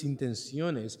dobles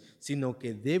intenciones, sino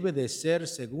que debe de ser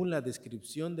según la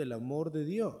descripción del amor de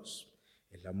Dios.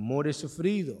 El amor es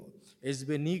sufrido, es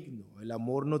benigno, el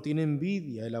amor no tiene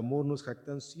envidia, el amor no es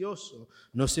jactancioso,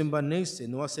 no se envanece,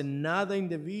 no hace nada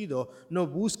indebido, no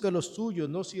busca lo suyo,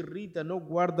 no se irrita, no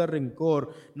guarda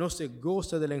rencor, no se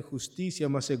goza de la injusticia,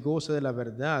 mas se goza de la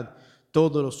verdad.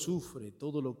 Todo lo sufre,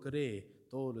 todo lo cree,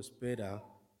 todo lo espera,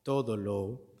 todo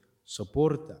lo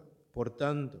soporta. Por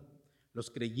tanto, los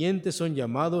creyentes son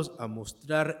llamados a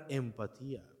mostrar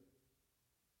empatía.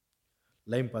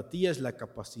 La empatía es la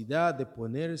capacidad de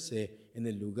ponerse en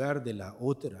el lugar de la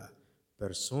otra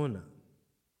persona.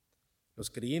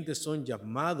 Los creyentes son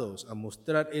llamados a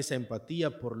mostrar esa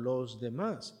empatía por los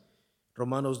demás.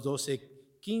 Romanos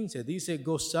 12:15 dice: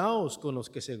 gozaos con los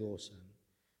que se gozan,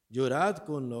 llorad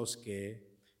con los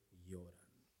que lloran.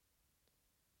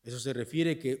 Eso se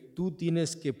refiere que tú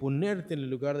tienes que ponerte en el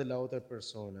lugar de la otra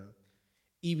persona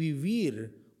y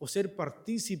vivir o ser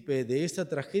partícipe de esta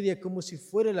tragedia como si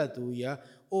fuera la tuya,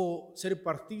 o ser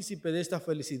partícipe de esta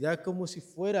felicidad como si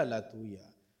fuera la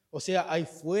tuya. O sea, hay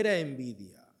fuera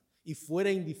envidia y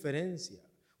fuera indiferencia.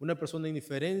 Una persona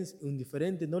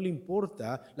indiferente no le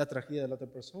importa la tragedia de la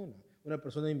otra persona. Una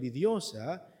persona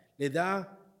envidiosa le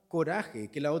da coraje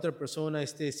que la otra persona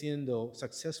esté siendo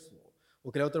successful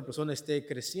o que la otra persona esté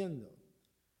creciendo.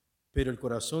 Pero el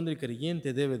corazón del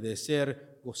creyente debe de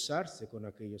ser gozarse con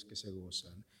aquellos que se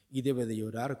gozan y debe de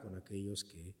llorar con aquellos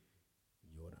que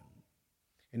lloran.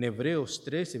 En Hebreos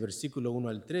 13, versículo 1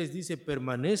 al 3 dice: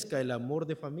 permanezca el amor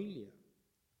de familia.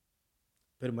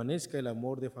 Permanezca el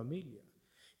amor de familia.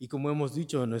 Y como hemos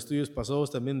dicho en los estudios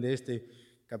pasados también de este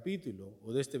capítulo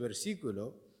o de este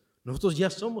versículo, nosotros ya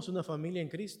somos una familia en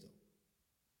Cristo.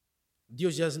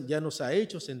 Dios ya nos ha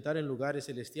hecho sentar en lugares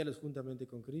celestiales juntamente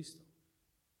con Cristo.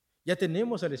 Ya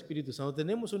tenemos al Espíritu Santo,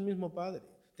 tenemos un mismo Padre,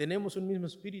 tenemos un mismo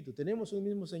Espíritu, tenemos un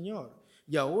mismo Señor.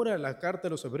 Y ahora la carta de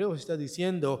los Hebreos está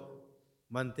diciendo: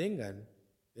 mantengan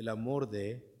el amor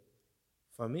de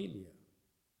familia.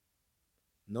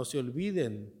 No se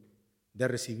olviden de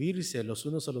recibirse los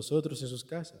unos a los otros en sus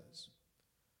casas.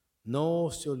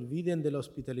 No se olviden de la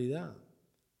hospitalidad,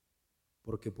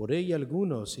 porque por ella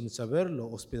algunos, sin saberlo,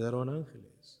 hospedaron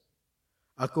ángeles.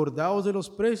 Acordaos de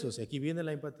los presos, y aquí viene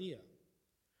la empatía,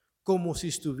 como si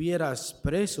estuvieras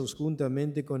presos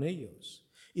juntamente con ellos,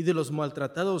 y de los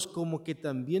maltratados como que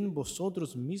también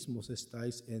vosotros mismos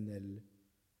estáis en el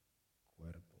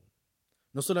cuerpo.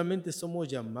 No solamente somos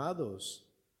llamados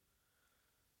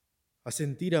a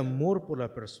sentir amor por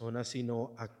la persona,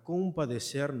 sino a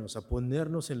compadecernos, a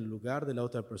ponernos en el lugar de la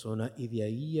otra persona y de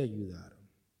ahí ayudar.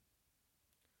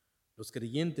 Los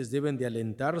creyentes deben de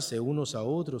alentarse unos a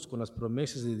otros con las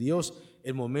promesas de Dios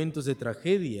en momentos de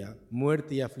tragedia,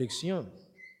 muerte y aflicción.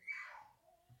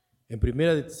 En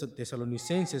 1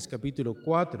 Tesalonicenses capítulo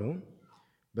 4,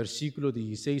 versículo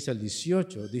 16 al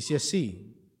 18, dice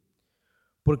así: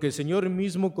 porque el Señor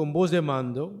mismo con voz de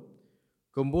mando,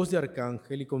 con voz de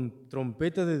arcángel y con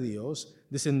trompeta de Dios,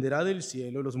 descenderá del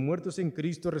cielo, los muertos en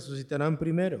Cristo resucitarán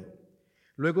primero.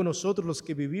 Luego nosotros los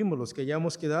que vivimos, los que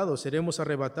hayamos quedado, seremos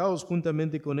arrebatados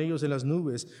juntamente con ellos en las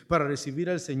nubes para recibir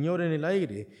al Señor en el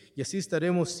aire, y así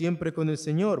estaremos siempre con el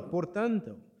Señor. Por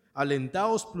tanto,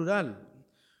 alentaos, plural,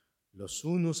 los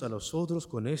unos a los otros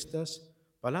con estas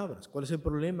palabras. ¿Cuál es el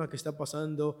problema que está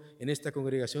pasando en esta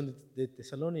congregación de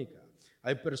Tesalónica?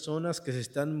 Hay personas que se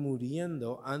están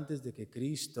muriendo antes de que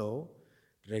Cristo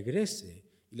regrese.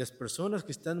 Y las personas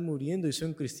que están muriendo y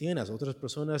son cristianas, otras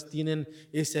personas tienen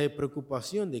esa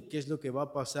preocupación de qué es lo que va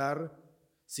a pasar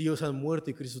si ellos han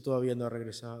muerto y Cristo todavía no ha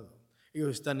regresado.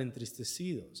 Ellos están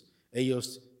entristecidos.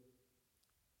 Ellos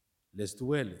les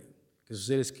duele que sus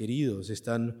seres queridos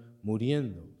están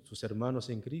muriendo, sus hermanos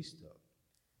en Cristo.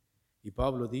 Y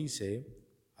Pablo dice: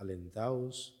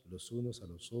 alentaos los unos a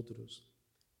los otros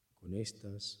con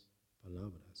estas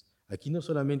palabras. Aquí no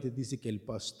solamente dice que el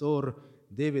pastor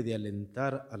debe de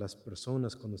alentar a las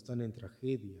personas cuando están en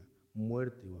tragedia,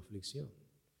 muerte o aflicción.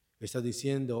 Está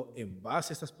diciendo, en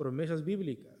base a estas promesas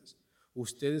bíblicas,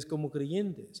 ustedes como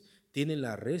creyentes tienen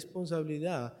la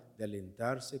responsabilidad de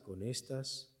alentarse con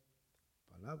estas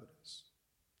palabras.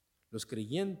 Los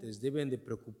creyentes deben de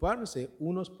preocuparse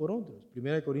unos por otros.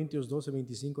 1 Corintios 12,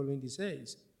 25 al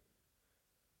 26.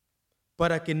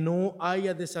 Para que no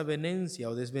haya desavenencia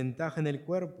o desventaja en el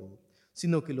cuerpo,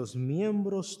 sino que los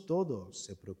miembros todos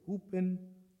se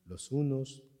preocupen los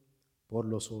unos por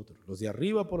los otros. Los de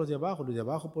arriba por los de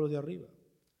abajo por los de arriba.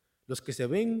 Los que se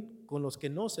ven con los que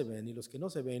no se ven y los que no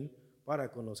se ven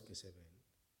para con los que se ven.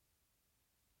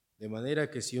 De manera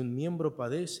que si un miembro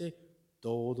padece,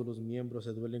 todos los miembros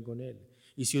se duelen con él.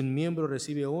 Y si un miembro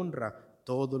recibe honra,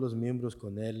 todos los miembros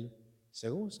con él se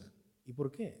gozan. ¿Y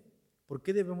por qué? ¿Por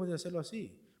qué debemos de hacerlo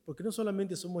así? Porque no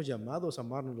solamente somos llamados a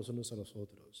amarnos los unos a los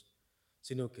otros,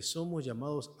 sino que somos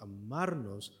llamados a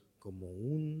amarnos como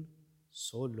un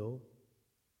solo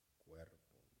cuerpo.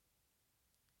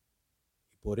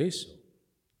 Y por eso,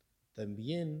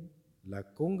 también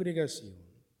la congregación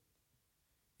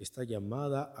está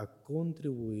llamada a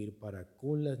contribuir para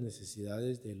con las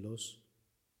necesidades de los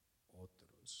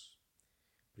otros.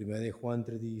 Primera de Juan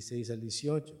 3:16 al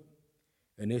 18.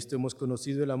 En esto hemos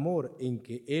conocido el amor, en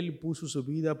que Él puso su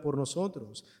vida por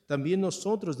nosotros. También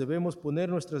nosotros debemos poner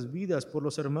nuestras vidas por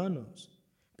los hermanos.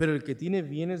 Pero el que tiene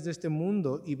bienes de este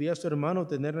mundo y ve a su hermano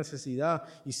tener necesidad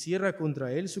y cierra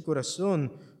contra él su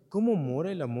corazón, ¿cómo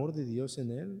mora el amor de Dios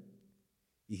en él?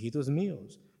 Hijitos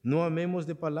míos, no amemos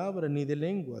de palabra ni de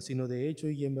lengua, sino de hecho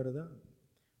y en verdad.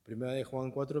 Primera de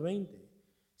Juan 4:20.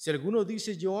 Si alguno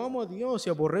dice yo amo a Dios y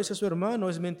aborrece a su hermano,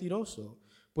 es mentiroso.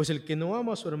 Pues el que no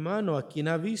ama a su hermano, a quien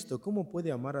ha visto, ¿cómo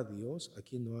puede amar a Dios a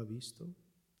quien no ha visto?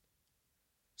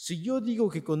 Si yo digo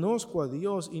que conozco a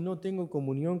Dios y no tengo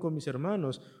comunión con mis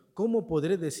hermanos, ¿cómo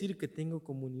podré decir que tengo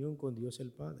comunión con Dios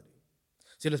el Padre?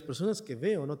 Si las personas que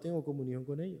veo no tengo comunión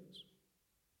con ellos.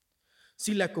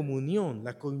 Si la comunión,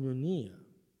 la coinonía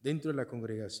dentro de la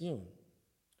congregación,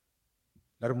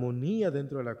 la armonía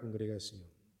dentro de la congregación,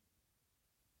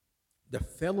 the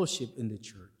fellowship in the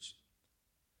church,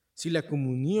 si la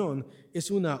comunión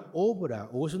es una obra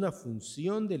o es una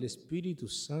función del Espíritu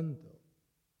Santo,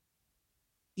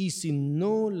 y si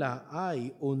no la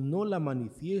hay o no la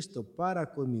manifiesto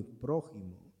para con mi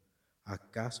prójimo,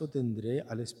 ¿acaso tendré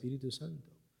al Espíritu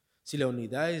Santo? Si la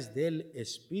unidad es del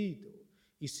Espíritu,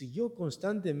 y si yo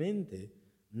constantemente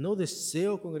no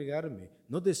deseo congregarme,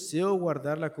 no deseo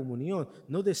guardar la comunión,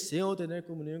 no deseo tener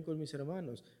comunión con mis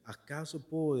hermanos, ¿acaso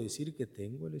puedo decir que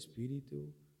tengo el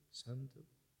Espíritu Santo?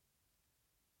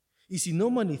 Y si no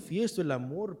manifiesto el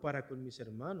amor para con mis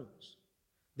hermanos,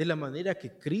 de la manera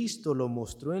que Cristo lo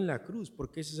mostró en la cruz,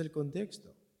 porque ese es el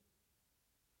contexto.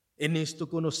 En esto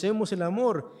conocemos el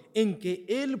amor, en que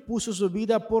Él puso su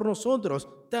vida por nosotros.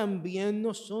 También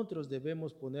nosotros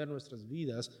debemos poner nuestras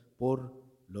vidas por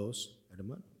los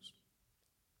hermanos.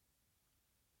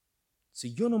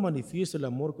 Si yo no manifiesto el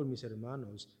amor con mis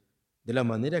hermanos, de la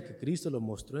manera que Cristo lo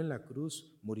mostró en la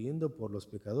cruz, muriendo por los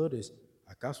pecadores,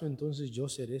 ¿acaso entonces yo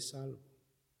seré salvo?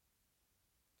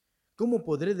 ¿Cómo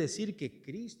podré decir que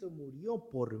Cristo murió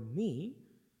por mí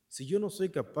si yo no soy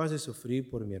capaz de sufrir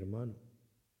por mi hermano?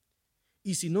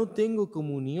 Y si no tengo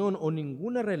comunión o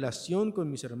ninguna relación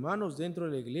con mis hermanos dentro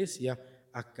de la iglesia,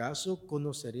 ¿acaso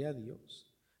conoceré a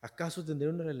Dios? ¿Acaso tendré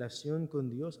una relación con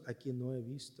Dios a quien no he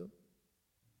visto?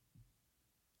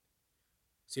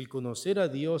 Si el conocer a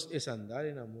Dios es andar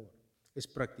en amor, es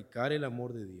practicar el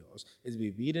amor de Dios, es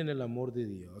vivir en el amor de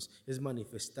Dios, es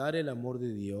manifestar el amor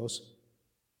de Dios,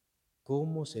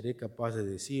 ¿cómo seré capaz de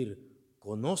decir,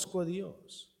 conozco a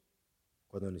Dios,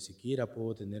 cuando ni siquiera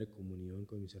puedo tener comunión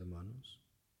con mis hermanos?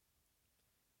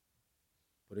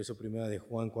 Por eso primera de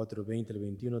Juan 4:20 al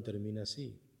 21 termina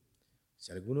así.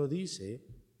 Si alguno dice,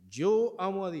 yo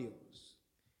amo a Dios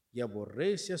y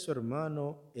aborrece a su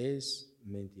hermano, es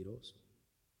mentiroso.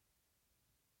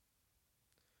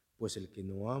 Pues el que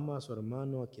no ama a su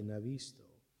hermano a quien ha visto,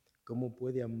 ¿cómo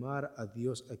puede amar a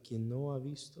Dios a quien no ha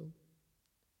visto?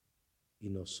 Y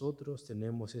nosotros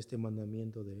tenemos este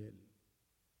mandamiento de Él.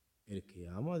 El que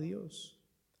ama a Dios,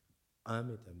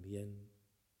 ame también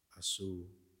a su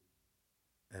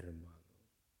hermano.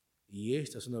 Y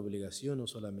esta es una obligación no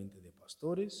solamente de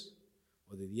pastores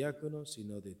o de diáconos,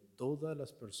 sino de todas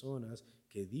las personas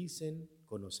que dicen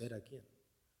conocer a quién,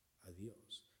 a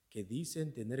Dios, que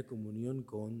dicen tener comunión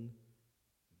con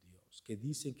Dios, que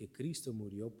dicen que Cristo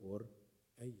murió por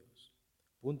ellos.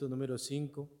 Punto número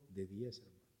 5 de 10,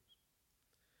 hermanos.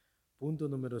 Punto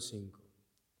número 5.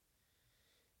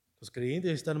 Los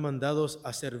creyentes están mandados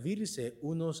a servirse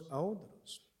unos a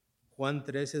otros. Juan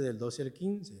 13 del 12 al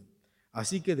 15.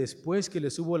 Así que después que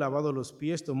les hubo lavado los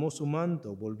pies, tomó su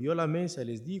manto, volvió a la mesa y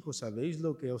les dijo, ¿sabéis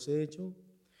lo que os he hecho?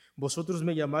 Vosotros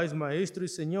me llamáis maestro y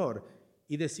señor,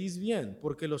 y decís bien,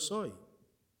 porque lo soy.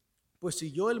 Pues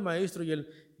si yo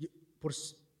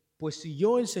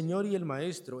el Señor y el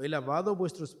maestro he lavado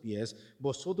vuestros pies,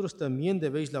 vosotros también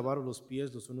debéis lavar los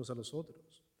pies los unos a los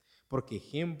otros. Porque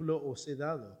ejemplo os he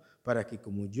dado, para que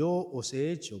como yo os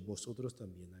he hecho, vosotros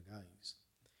también hagáis.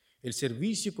 El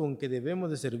servicio con que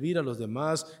debemos de servir a los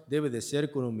demás debe de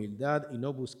ser con humildad y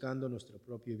no buscando nuestro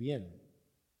propio bien.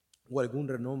 o algún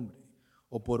renombre,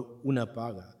 o por una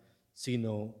paga,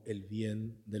 sino el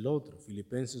bien del otro.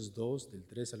 Filipenses 2, del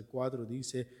 3 al 4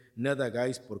 dice, nada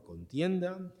hagáis por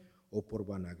contienda o por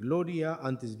vanagloria,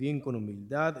 antes bien con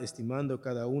humildad, estimando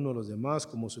cada uno a los demás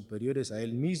como superiores a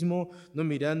él mismo, no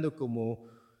mirando como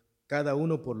cada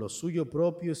uno por lo suyo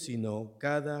propio, sino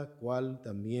cada cual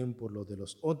también por lo de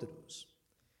los otros.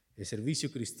 El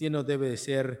servicio cristiano debe de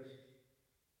ser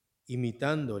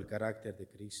imitando el carácter de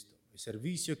Cristo. El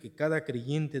servicio que cada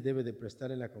creyente debe de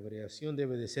prestar en la congregación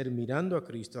debe de ser mirando a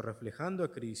Cristo, reflejando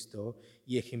a Cristo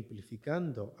y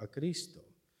ejemplificando a Cristo.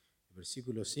 El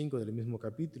versículo 5 del mismo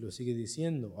capítulo sigue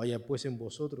diciendo, haya pues en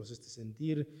vosotros este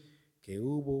sentir que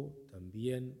hubo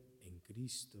también en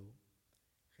Cristo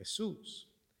Jesús.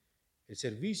 El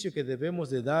servicio que debemos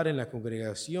de dar en la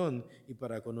congregación y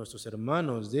para con nuestros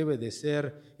hermanos debe de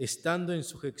ser estando en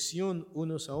sujeción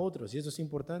unos a otros, y eso es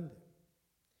importante.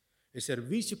 El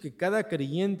servicio que cada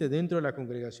creyente dentro de la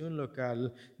congregación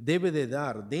local debe de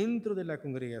dar dentro de la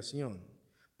congregación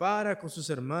para con sus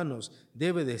hermanos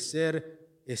debe de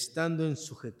ser estando en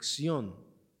sujeción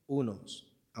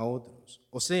unos a otros.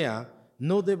 O sea,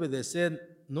 no debe de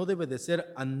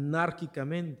ser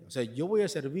anárquicamente. O sea, yo voy a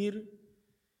servir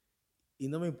y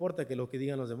no me importa que lo que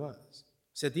digan los demás.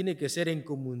 O sea, tiene que ser en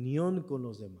comunión con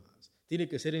los demás. Tiene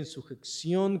que ser en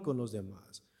sujeción con los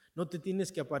demás. No te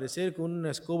tienes que aparecer con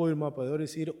una escoba y un mapador y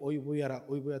decir, hoy voy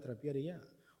a trapear y ya.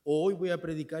 O hoy voy a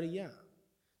predicar y ya.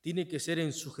 Tiene que ser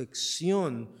en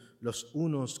sujeción los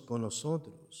unos con los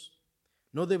otros.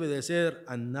 No debe de ser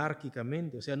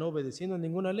anárquicamente, o sea, no obedeciendo a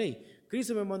ninguna ley.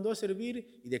 Cristo me mandó a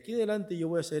servir y de aquí adelante yo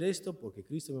voy a hacer esto porque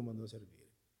Cristo me mandó a servir.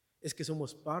 Es que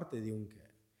somos parte de un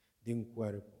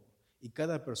cuerpo. Y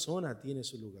cada persona tiene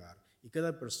su lugar. Y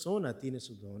cada persona tiene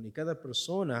su don. Y cada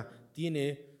persona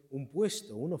tiene un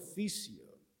puesto, un oficio.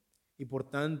 Y por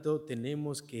tanto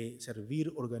tenemos que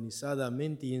servir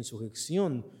organizadamente y en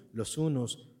sujeción los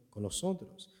unos con los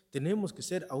otros. Tenemos que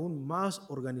ser aún más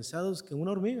organizados que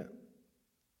una hormiga.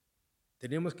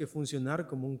 Tenemos que funcionar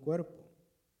como un cuerpo.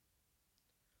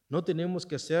 No tenemos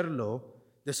que hacerlo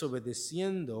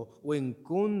desobedeciendo o en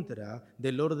contra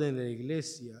del orden de la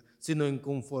iglesia, sino en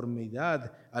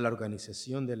conformidad a la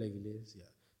organización de la iglesia,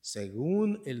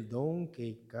 según el don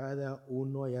que cada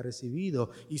uno haya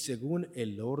recibido y según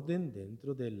el orden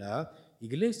dentro de la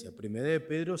iglesia. 1 de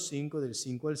Pedro 5, del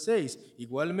 5 al 6.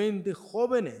 Igualmente,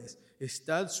 jóvenes,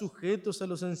 estad sujetos a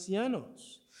los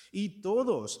ancianos y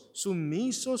todos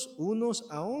sumisos unos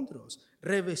a otros,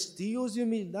 revestidos de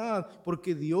humildad,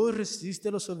 porque Dios resiste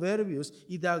a los soberbios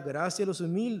y da gracia a los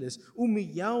humildes.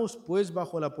 Humillaos pues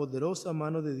bajo la poderosa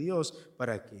mano de Dios,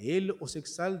 para que Él os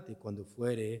exalte cuando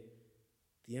fuere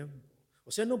tiempo.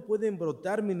 O sea, no pueden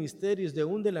brotar ministerios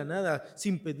de la nada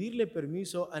sin pedirle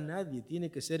permiso a nadie.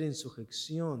 Tiene que ser en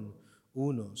sujeción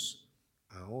unos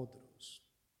a otros.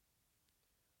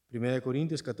 1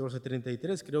 Corintios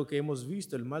 14:33, creo que hemos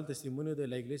visto el mal testimonio de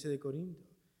la iglesia de Corinto,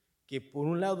 que por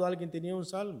un lado alguien tenía un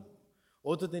salmo,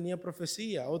 otro tenía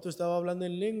profecía, otro estaba hablando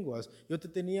en lenguas, y otro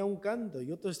tenía un canto,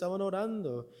 y otros estaban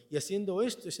orando, y haciendo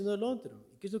esto, y haciendo el otro.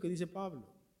 ¿Y qué es lo que dice Pablo?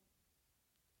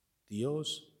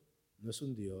 Dios no es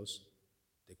un Dios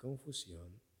de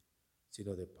confusión,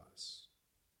 sino de paz.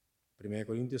 1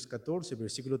 Corintios 14,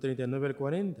 versículo 39 al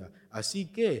 40. Así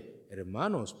que,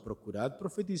 hermanos, procurad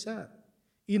profetizar,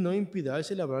 y no impidáis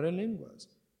el hablar en lenguas,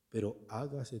 pero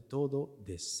hágase todo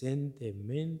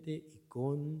decentemente y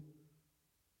con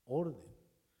orden.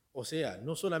 O sea,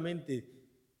 no solamente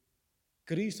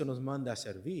Cristo nos manda a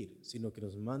servir, sino que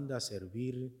nos manda a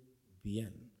servir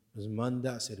bien, nos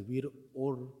manda a servir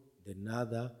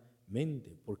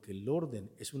ordenadamente, porque el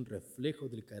orden es un reflejo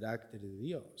del carácter de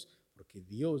Dios, porque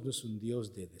Dios no es un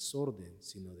Dios de desorden,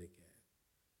 sino de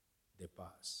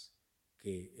paz,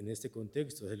 que en este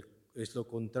contexto es lo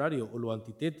contrario o lo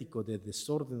antitético de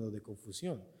desorden o de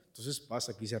confusión. Entonces paz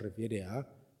aquí se refiere a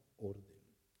orden.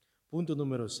 Punto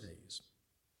número 6.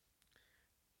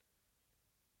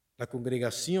 La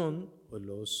congregación o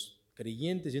los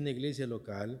creyentes de una iglesia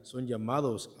local son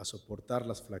llamados a soportar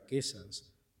las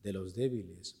flaquezas de los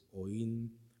débiles o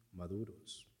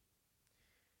inmaduros.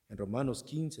 En Romanos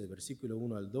 15, versículo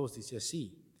 1 al 2 dice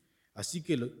así: Así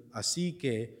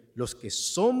que los que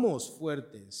somos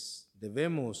fuertes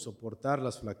debemos soportar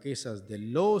las flaquezas de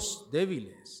los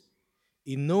débiles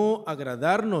y no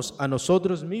agradarnos a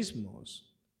nosotros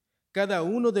mismos. Cada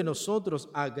uno de nosotros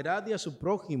agrade a su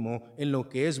prójimo en lo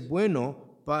que es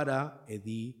bueno para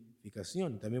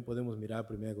edificación. También podemos mirar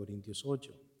 1 Corintios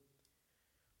 8.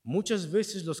 Muchas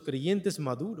veces los creyentes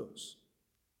maduros,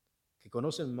 que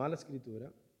conocen más la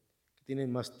Escritura, que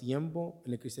tienen más tiempo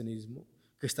en el cristianismo,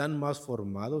 que están más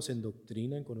formados en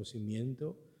doctrina, en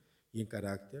conocimiento, y en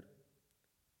carácter.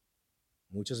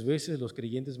 Muchas veces los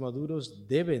creyentes maduros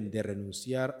deben de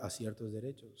renunciar a ciertos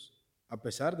derechos, a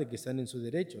pesar de que están en su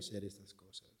derecho a hacer estas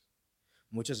cosas.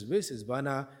 Muchas veces van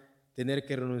a tener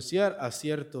que renunciar a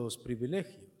ciertos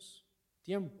privilegios,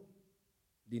 tiempo,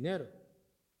 dinero,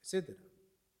 etc.,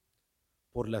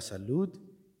 por la salud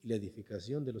y la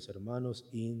edificación de los hermanos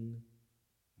inmaduros,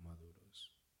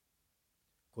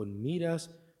 con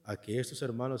miras a que estos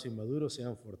hermanos inmaduros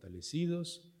sean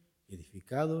fortalecidos,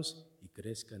 edificados y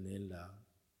crezcan en la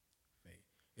fe.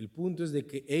 El punto es de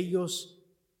que ellos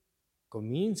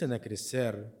comiencen a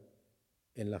crecer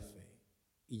en la fe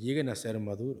y lleguen a ser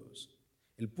maduros.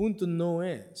 El punto no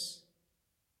es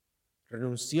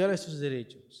renunciar a estos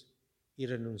derechos y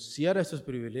renunciar a estos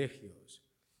privilegios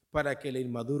para que el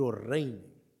inmaduro reine,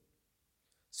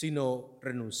 sino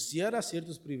renunciar a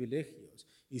ciertos privilegios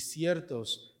y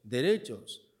ciertos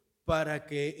derechos para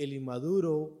que el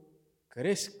inmaduro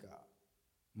crezca,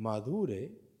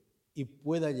 madure y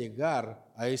pueda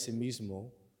llegar a ese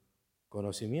mismo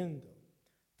conocimiento.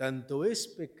 Tanto es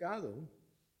pecado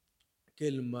que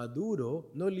el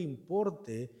maduro no le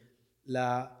importe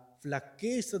la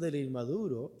flaqueza del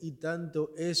inmaduro, y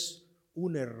tanto es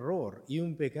un error y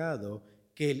un pecado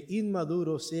que el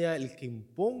inmaduro sea el que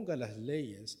imponga las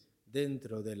leyes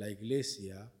dentro de la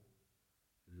iglesia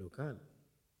local.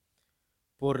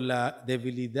 Por la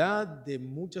debilidad de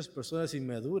muchas personas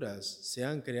inmaduras se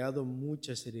han creado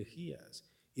muchas herejías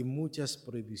y muchas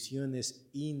prohibiciones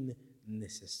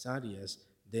innecesarias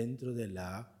dentro de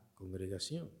la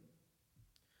congregación.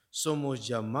 Somos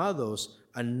llamados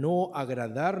a no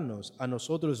agradarnos a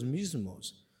nosotros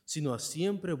mismos, sino a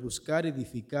siempre buscar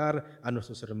edificar a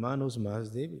nuestros hermanos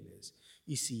más débiles.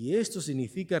 Y si esto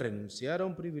significa renunciar a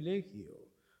un privilegio,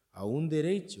 a un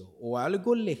derecho o a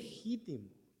algo legítimo,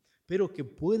 pero que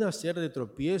pueda ser de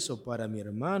tropiezo para mi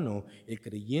hermano, el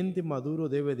creyente maduro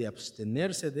debe de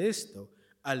abstenerse de esto,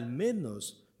 al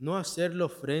menos no hacerlo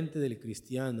frente del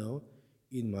cristiano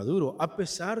inmaduro, a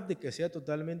pesar de que sea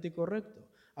totalmente correcto,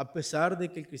 a pesar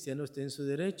de que el cristiano esté en su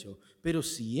derecho. Pero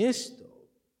si esto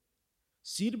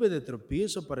sirve de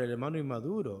tropiezo para el hermano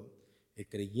inmaduro, el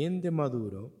creyente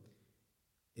maduro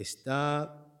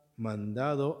está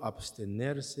mandado a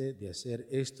abstenerse de hacer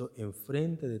esto en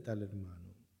frente de tal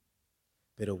hermano,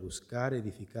 pero buscar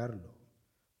edificarlo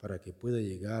para que pueda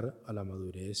llegar a la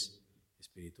madurez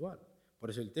espiritual. Por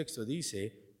eso el texto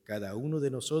dice: cada uno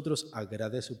de nosotros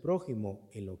agrade a su prójimo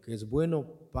en lo que es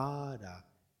bueno para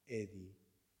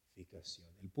edificación.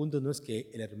 El punto no es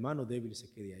que el hermano débil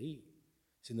se quede ahí,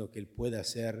 sino que él pueda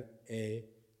ser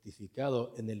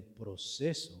edificado en el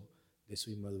proceso de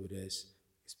su inmadurez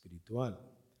espiritual.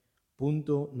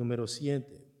 Punto número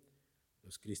 7.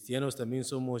 Los cristianos también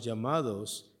somos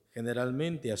llamados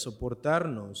generalmente a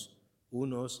soportarnos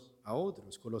unos a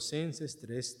otros. Colosenses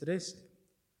 3:13.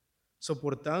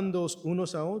 Soportándoos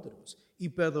unos a otros y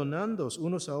perdonándoos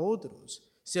unos a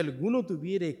otros, si alguno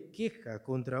tuviere queja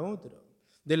contra otro.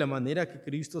 De la manera que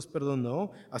Cristo os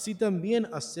perdonó, así también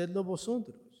hacedlo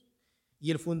vosotros. Y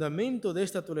el fundamento de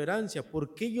esta tolerancia,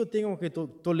 ¿por qué yo tengo que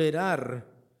tolerar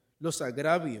los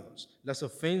agravios, las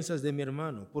ofensas de mi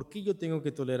hermano? ¿Por qué yo tengo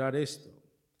que tolerar esto?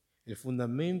 El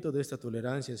fundamento de esta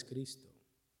tolerancia es Cristo,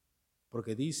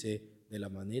 porque dice: de la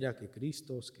manera que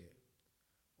Cristo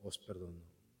os perdonó.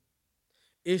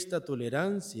 Esta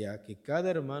tolerancia que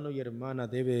cada hermano y hermana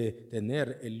debe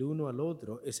tener el uno al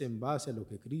otro es en base a lo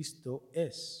que Cristo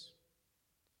es,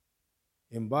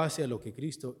 en base a lo que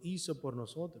Cristo hizo por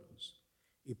nosotros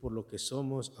y por lo que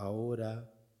somos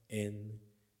ahora en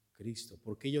Cristo.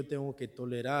 ¿Por qué yo tengo que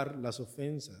tolerar las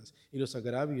ofensas y los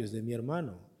agravios de mi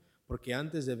hermano? Porque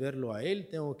antes de verlo a él,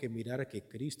 tengo que mirar que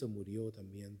Cristo murió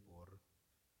también por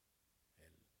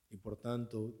él. Y por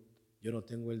tanto, yo no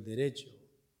tengo el derecho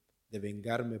de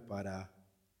vengarme para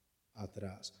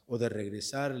atrás o de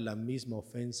regresar la misma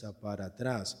ofensa para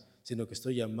atrás, sino que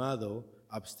estoy llamado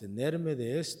a abstenerme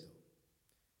de esto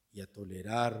y a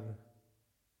tolerar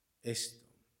esto.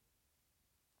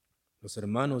 Los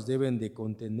hermanos deben de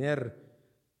contenerse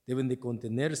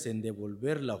en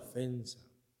devolver la ofensa,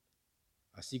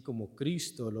 así como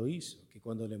Cristo lo hizo, que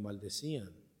cuando le maldecían,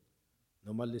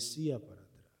 no maldecía para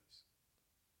atrás,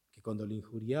 que cuando le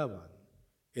injuriaban,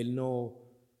 él no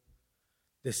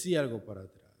decía algo para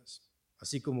atrás.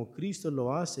 Así como Cristo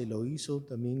lo hace, lo hizo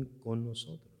también con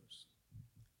nosotros.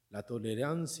 La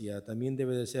tolerancia también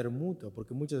debe de ser mutua,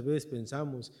 porque muchas veces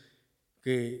pensamos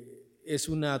que es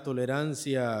una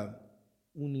tolerancia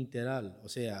unilateral, o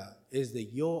sea, es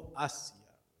de yo hacia.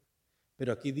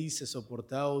 Pero aquí dice: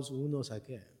 soportaos unos a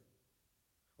qué.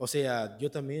 O sea,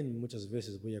 yo también muchas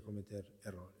veces voy a cometer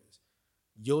errores.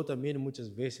 Yo también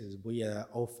muchas veces voy a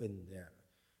ofender.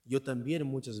 Yo también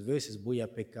muchas veces voy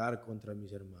a pecar contra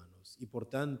mis hermanos. Y por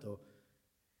tanto,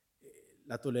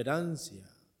 la tolerancia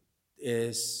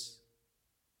es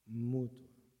mutua.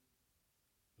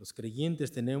 Los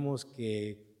creyentes tenemos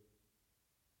que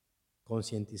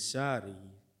concientizar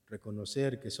y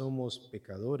reconocer que somos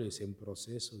pecadores en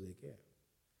proceso ¿de qué?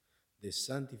 De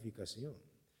santificación.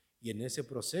 Y en ese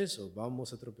proceso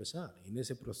vamos a tropezar, y en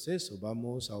ese proceso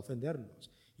vamos a ofendernos,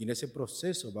 y en ese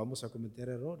proceso vamos a cometer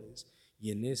errores,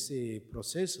 y en ese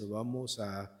proceso vamos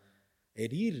a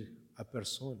herir a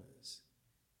personas.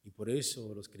 Y por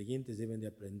eso los creyentes deben de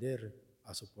aprender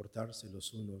a soportarse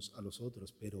los unos a los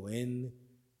otros, pero en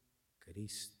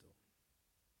Cristo.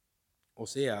 O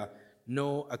sea,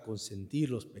 no a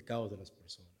consentir los pecados de las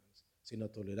personas, sino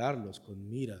a tolerarlos con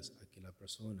miras a que la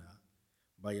persona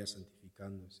vaya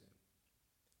santificándose.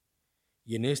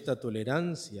 Y en esta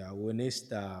tolerancia o en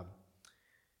este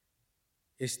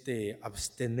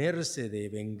abstenerse de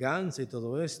venganza y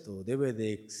todo esto, debe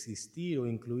de existir o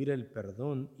incluir el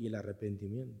perdón y el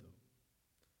arrepentimiento.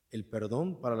 El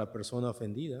perdón para la persona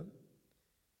ofendida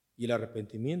y el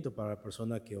arrepentimiento para la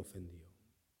persona que ofendió.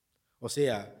 O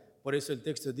sea, por eso el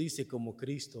texto dice, como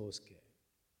Cristo os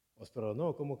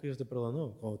perdonó. ¿Cómo Cristo te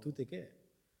perdonó? Cuando tú te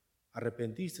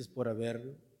arrepentiste por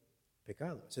haber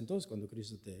pecado. Es entonces cuando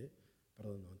Cristo te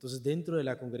perdonó. Entonces dentro de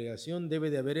la congregación debe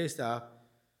de haber esta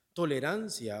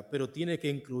tolerancia, pero tiene que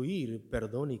incluir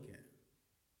perdón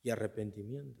y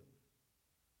arrepentimiento.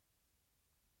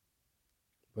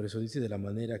 Por eso dice de la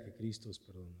manera que Cristo os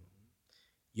perdonó.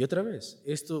 Y otra vez,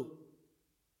 esto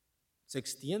se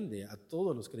extiende a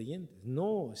todos los creyentes.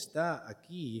 No está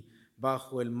aquí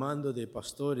bajo el mando de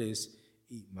pastores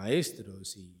y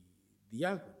maestros y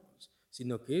diáconos,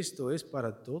 sino que esto es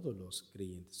para todos los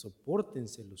creyentes.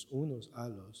 Sopórtense los unos a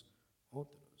los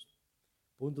otros.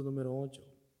 Punto número 8.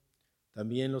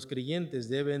 También los creyentes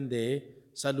deben de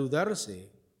saludarse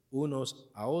unos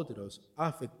a otros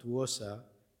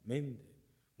afectuosamente.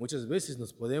 Muchas veces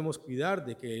nos podemos cuidar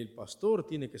de que el pastor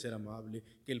tiene que ser amable,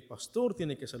 que el pastor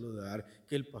tiene que saludar,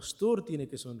 que el pastor tiene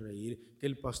que sonreír, que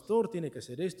el pastor tiene que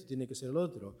hacer esto, tiene que hacer el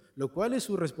otro, lo cual es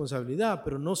su responsabilidad,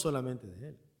 pero no solamente de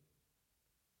él.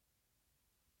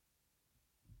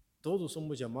 Todos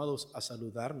somos llamados a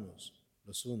saludarnos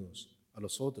los unos a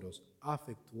los otros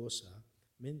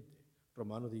afectuosamente.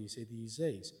 Romanos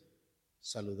 16:16.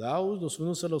 Saludaos los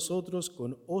unos a los otros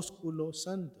con ósculo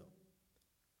santo.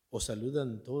 Os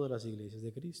saludan todas las iglesias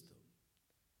de Cristo.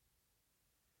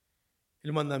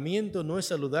 El mandamiento no es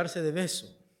saludarse de beso,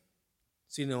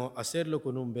 sino hacerlo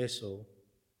con un beso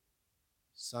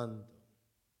santo.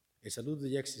 El saludo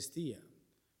ya existía.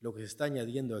 Lo que se está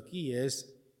añadiendo aquí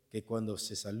es que cuando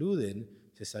se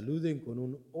saluden con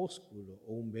un ósculo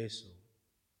o un beso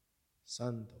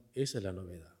santo. Esa es la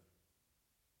novedad.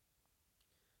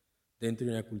 Dentro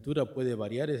de una cultura puede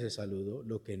variar ese saludo,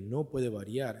 lo que no puede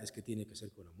variar es que tiene que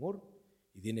ser con amor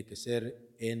y tiene que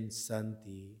ser en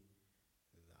santidad.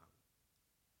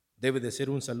 Debe de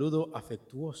ser un saludo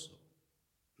afectuoso,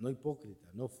 no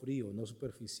hipócrita, no frío, no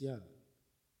superficial,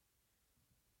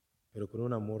 pero con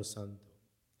un amor santo.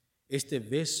 Este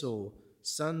beso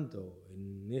santo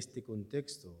en este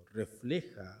contexto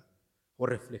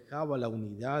reflejaba la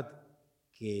unidad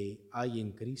que hay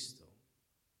en Cristo.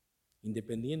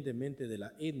 Independientemente de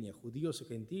la etnia, judíos o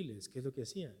gentiles, ¿qué es lo que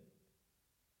hacían?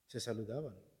 Se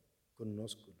saludaban con un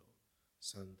ósculo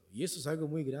santo. Y eso es algo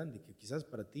muy grande, que quizás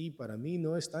para ti y para mí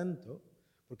no es tanto,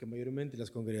 porque mayormente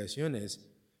las congregaciones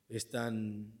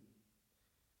están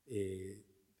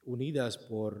unidas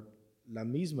por la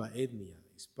misma etnia,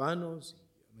 hispanos,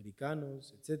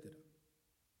 americanos, etc.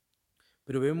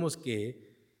 Pero vemos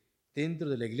que dentro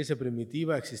de la iglesia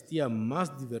primitiva existía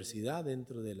más diversidad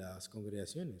dentro de las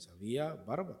congregaciones. Había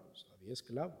bárbaros, había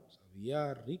esclavos,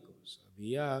 había ricos,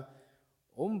 había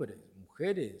hombres,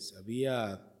 mujeres,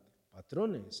 había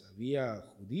patrones, había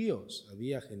judíos,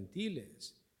 había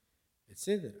gentiles,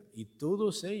 etc. Y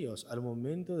todos ellos, al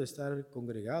momento de estar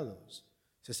congregados,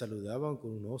 se saludaban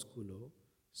con un ósculo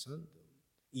santo.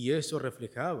 Y eso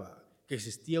reflejaba que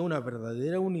existía una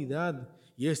verdadera unidad,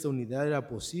 y esta unidad era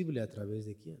posible a través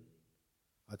de ¿quién?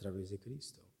 A través de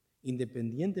Cristo.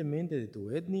 Independientemente de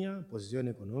tu etnia, posición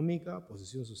económica,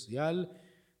 posición social,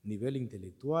 nivel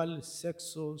intelectual,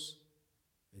 sexos,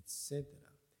 etc.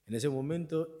 En ese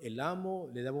momento el amo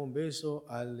le daba un beso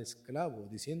al esclavo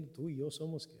diciendo, tú y yo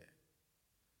somos ¿qué?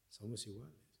 Somos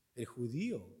iguales. El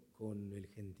judío con el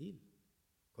gentil,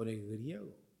 con el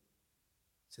griego,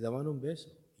 se daban un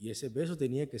beso, y ese beso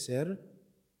tenía que ser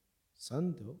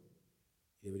santo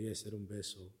y debería ser un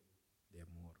beso de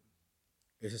amor.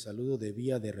 Ese saludo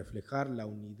debía de reflejar la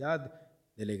unidad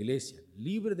de la iglesia,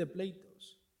 libre de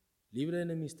pleitos, libre de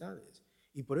enemistades.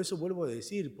 Y por eso vuelvo a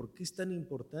decir, ¿por qué es tan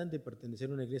importante pertenecer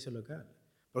a una iglesia local?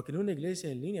 Porque en una iglesia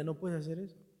en línea no puedes hacer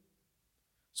eso.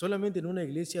 Solamente en una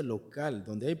iglesia local,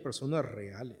 donde hay personas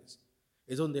reales,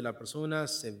 es donde la persona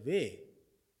se ve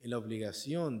en la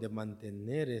obligación de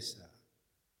mantener esa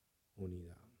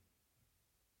unidad.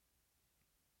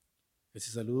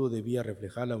 Ese saludo debía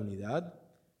reflejar la unidad,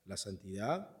 la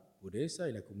santidad, pureza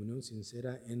y la comunión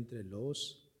sincera entre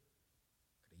los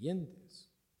creyentes.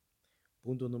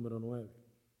 Punto número 9.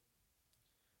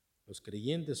 Los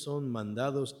creyentes son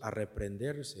mandados a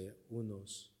reprenderse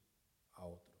unos a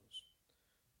otros.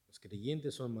 Los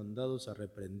creyentes son mandados a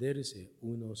reprenderse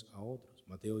unos a otros.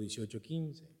 Mateo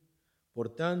 18:15.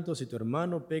 Por tanto, si tu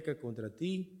hermano peca contra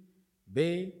ti,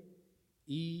 ve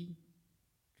y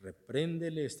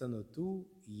repréndele estando tú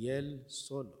y él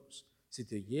solos. Si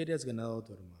te oyere, has ganado a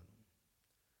tu hermano.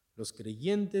 Los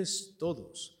creyentes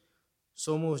todos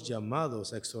somos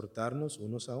llamados a exhortarnos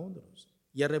unos a otros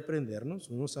y a reprendernos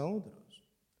unos a otros.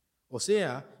 O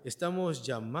sea, estamos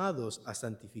llamados a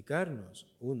santificarnos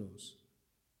unos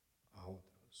a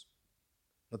otros.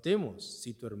 Notemos,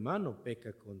 si tu hermano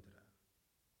peca contra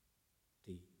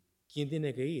ti, ¿quién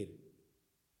tiene que ir?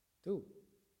 Tú.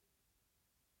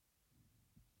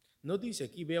 No dice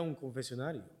aquí, ve a un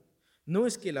confesionario. No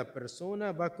es que la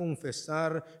persona va a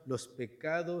confesar los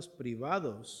pecados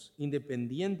privados,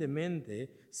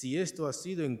 independientemente si esto ha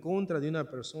sido en contra de una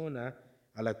persona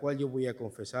a la cual yo voy a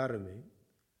confesarme,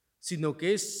 sino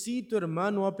que es si tu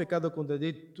hermano ha pecado contra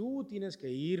ti, tú tienes que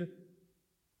ir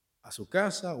a su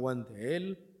casa o ante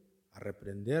él a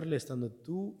reprenderle estando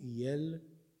tú y él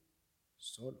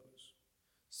solos.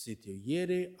 Si te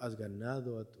oyere, has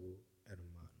ganado a tu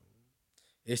hermano.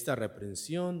 Esta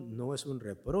reprensión no es un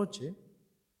reproche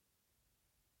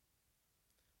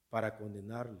para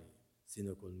condenarle,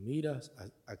 sino con miras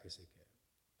a que se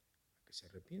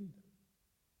arrepienta.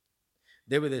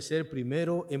 Debe de ser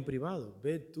primero en privado.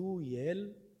 Ve tú y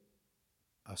él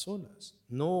a solas.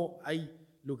 No hay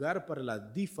lugar para la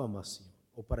difamación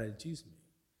o para el chisme.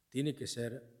 Tiene que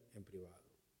ser en privado.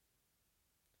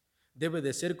 Debe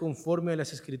de ser conforme a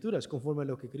las Escrituras, conforme a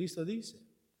lo que Cristo dice.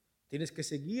 Tienes que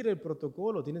seguir el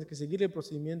protocolo, tienes que seguir el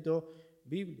procedimiento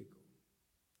bíblico.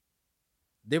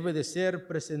 Debe de ser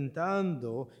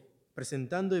presentando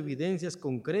evidencias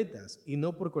concretas y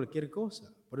no por cualquier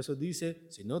cosa. Por eso dice,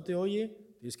 si no te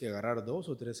oye, tienes que agarrar 2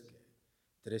 o 3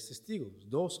 testigos,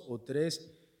 2 o 3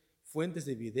 fuentes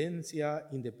de evidencia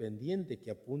independiente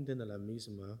que apunten a la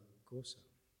misma cosa.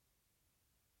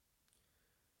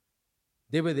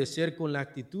 Debe de ser con la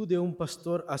actitud de un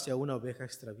pastor hacia una oveja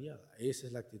extraviada. Esa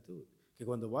es la actitud. Que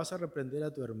cuando vas a reprender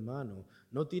a tu hermano,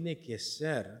 no tiene que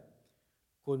ser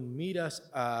con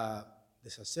miras a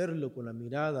deshacerlo con la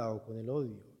mirada o con el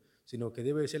odio, sino que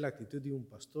debe ser la actitud de un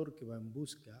pastor que va en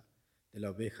busca de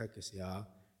la oveja que se ha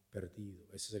perdido.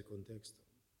 Ese es el contexto.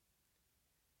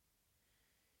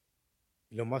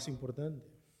 Y lo más importante,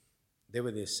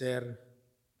 debe de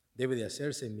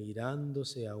hacerse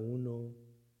mirándose a uno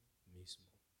mismo,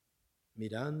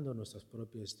 mirando nuestras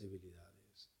propias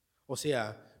debilidades. O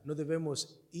sea, no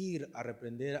debemos ir a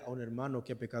reprender a un hermano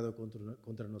que ha pecado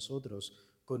contra nosotros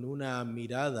con una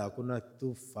mirada o con una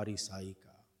actitud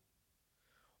farisaica,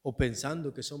 o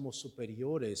pensando que somos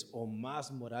superiores o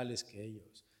más morales que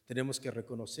ellos. Tenemos que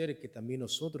reconocer que también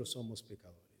nosotros somos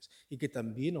pecadores y que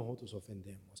también nosotros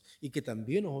ofendemos y que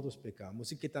también nosotros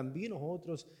pecamos y que también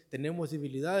nosotros tenemos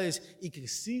debilidades y que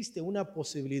existe una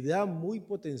posibilidad muy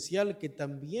potencial que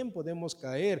también podemos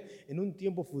caer en un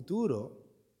tiempo futuro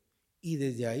y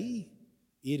desde ahí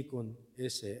ir con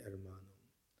ese hermano.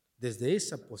 Desde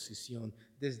esa posición,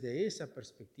 desde esa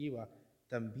perspectiva,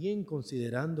 también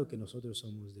considerando que nosotros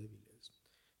somos débiles.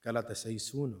 Gálatas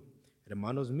 6:1.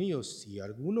 Hermanos míos, si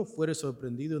alguno fuere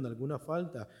sorprendido en alguna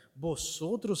falta,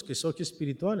 vosotros que sois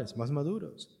espirituales, más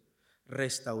maduros,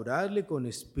 restauradle con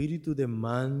espíritu de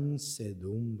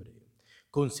mansedumbre,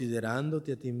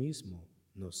 considerándote a ti mismo,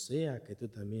 no sea que tú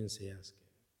también seas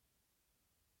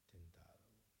tentado.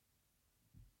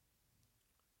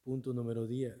 Punto número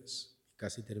 10.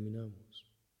 Casi terminamos.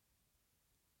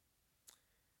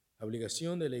 La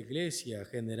obligación de la iglesia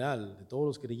general, de todos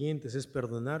los creyentes, es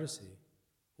perdonarse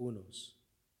unos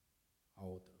a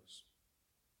otros.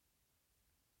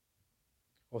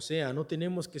 O sea, no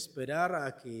tenemos que esperar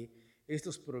a que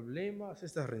estos problemas,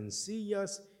 estas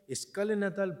rencillas, escalen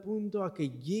a tal punto a que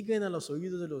lleguen a los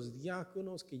oídos de los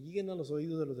diáconos, que lleguen a los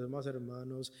oídos de los demás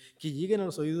hermanos, que lleguen a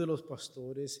los oídos de los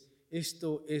pastores.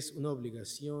 Esto es una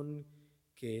obligación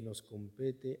que nos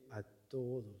compete a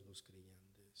todos los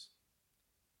creyentes.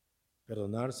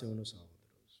 Perdonarse unos a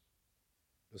otros.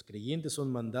 Los creyentes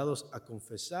son mandados a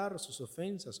confesar sus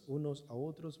ofensas unos a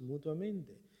otros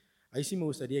mutuamente. Ahí sí me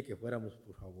gustaría que fuéramos,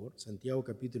 por favor. Santiago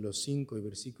capítulo 5 y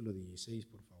versículo 16,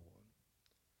 por favor.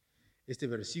 Este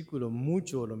versículo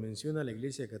mucho lo menciona la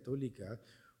Iglesia Católica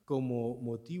como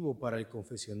motivo para el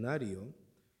confesionario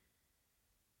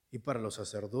y para los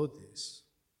sacerdotes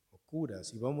o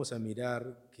curas. Y vamos a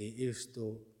mirar que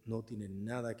esto no tiene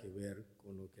nada que ver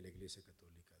con lo que la Iglesia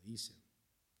Católica dice.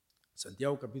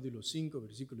 Santiago capítulo 5,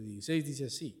 versículo 16 dice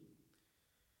así,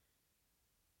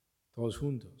 todos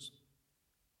juntos: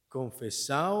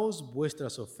 confesaos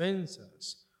vuestras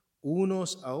ofensas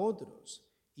unos a otros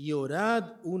y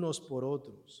orad unos por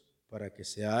otros para que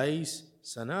seáis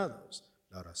sanados.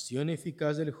 La oración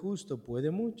eficaz del justo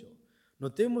puede mucho.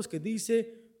 Notemos que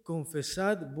dice: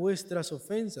 confesad vuestras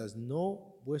ofensas,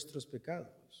 no vuestros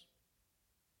pecados.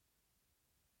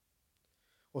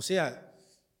 O sea,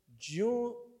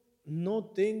 yo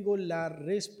no tengo la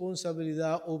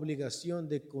responsabilidad, obligación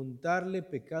de contarle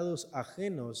pecados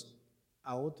ajenos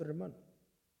a otro hermano.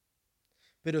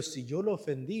 Pero si yo lo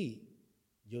ofendí,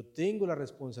 yo tengo la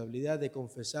responsabilidad de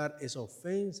confesar esa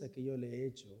ofensa que yo le he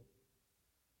hecho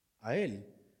a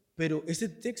él. Pero este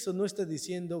texto no está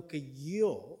diciendo que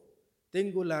yo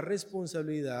tengo la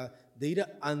responsabilidad de ir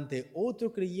ante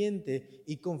otro creyente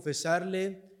y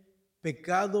confesarle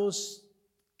pecados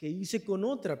que hice con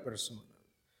otra persona.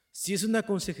 Si es una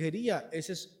consejería,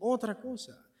 esa es otra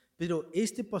cosa. Pero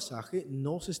este pasaje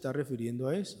no se está refiriendo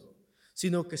a eso,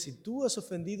 sino que si tú has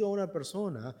ofendido a una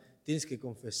persona, tienes que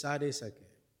confesar esa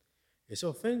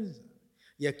ofensa.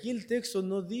 Y aquí el texto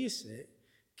no dice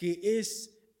que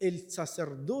es el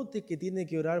sacerdote que tiene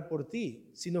que orar por ti,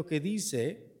 sino que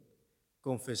dice: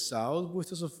 confesaos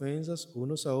vuestras ofensas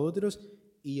unos a otros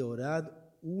y orad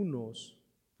unos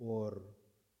por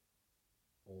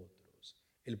otros.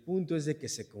 El punto es de que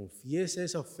se confiese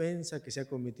esa ofensa que se ha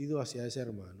cometido hacia ese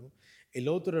hermano, el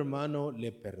otro hermano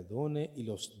le perdone y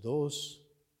los dos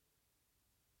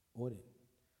oren.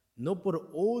 No por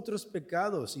otros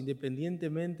pecados,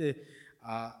 independientemente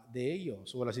de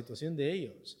ellos o la situación de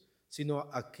ellos, sino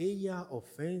aquella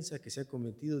ofensa que se ha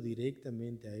cometido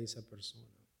directamente a esa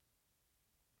persona.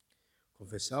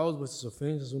 Confesaos vuestras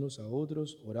ofensas unos a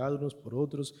otros, orad unos por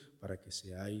otros para que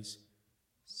seáis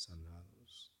sanados.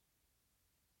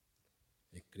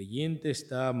 El creyente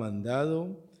está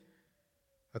mandado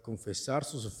a confesar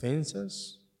sus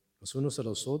ofensas los unos a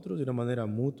los otros de una manera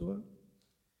mutua.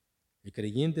 El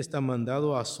creyente está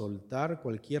mandado a soltar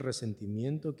cualquier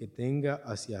resentimiento que tenga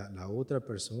hacia la otra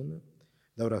persona.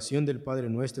 La oración del Padre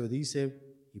Nuestro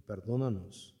dice: y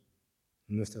perdónanos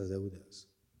nuestras deudas,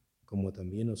 como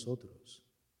también nosotros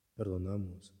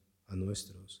perdonamos a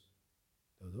nuestros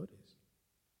deudores.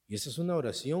 Y esa es una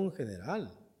oración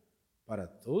general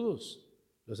para todos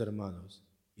los hermanos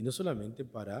y no solamente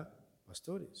para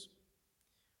pastores.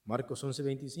 Marcos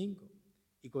 11:25: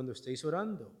 y cuando estéis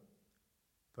orando,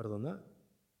 perdonad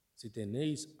si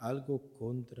tenéis algo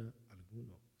contra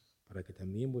alguno, para que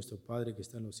también vuestro Padre que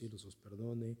está en los cielos os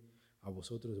perdone a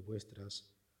vosotros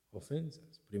vuestras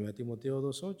ofensas. 1 Timoteo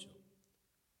 2:8.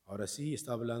 Ahora sí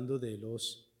está hablando de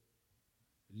los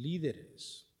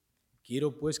líderes.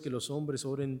 Quiero pues que los hombres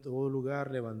oren en todo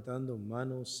lugar levantando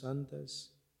manos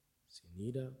santas, sin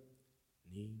ira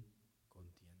ni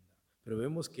contienda. Pero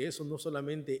vemos que eso no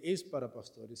solamente es para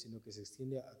pastores, sino que se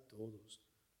extiende a todos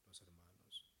los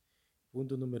hermanos.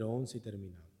 Punto número 11 y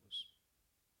terminamos.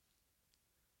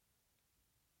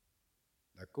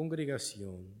 La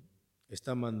congregación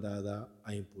está mandada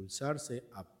a impulsarse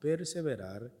a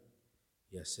perseverar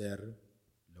y hacer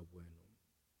lo bueno.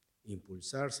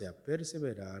 Impulsarse a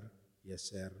perseverar y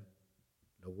hacer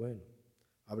lo bueno.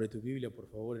 Abre tu Biblia, por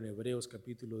favor, en Hebreos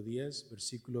capítulo 10,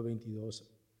 versículo 22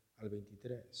 al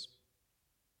 23.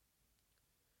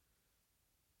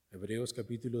 Hebreos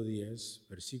capítulo 10,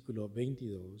 versículo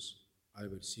 22 al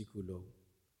versículo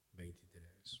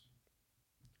 23.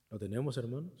 ¿Lo tenemos,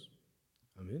 hermanos?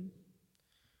 Amén.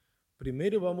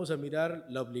 Primero vamos a mirar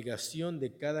la obligación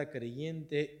de cada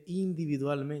creyente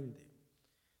individualmente.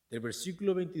 Del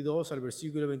versículo 22 al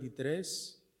versículo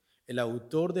 23, el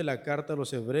autor de la carta a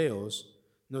los Hebreos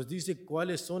nos dice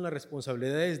cuáles son las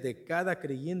responsabilidades de cada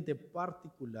creyente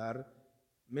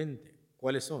particularmente.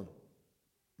 ¿Cuáles son?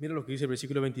 Mira lo que dice el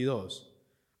versículo 22.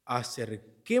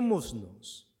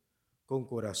 Acerquémonos con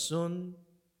corazón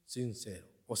sincero.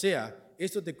 O sea,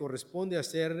 esto te corresponde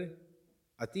hacer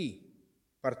a ti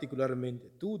particularmente.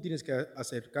 Tú tienes que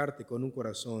acercarte con un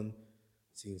corazón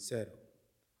sincero.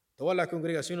 Toda la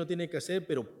congregación lo tiene que hacer,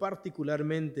 pero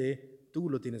particularmente tú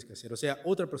lo tienes que hacer. O sea,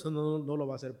 otra persona no lo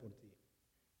va a hacer por ti.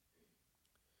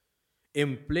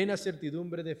 En plena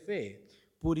certidumbre de fe,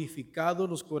 purificados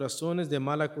los corazones de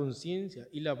mala conciencia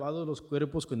y lavados los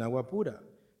cuerpos con agua pura.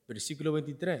 Versículo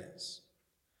 23.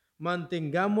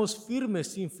 Mantengamos firmes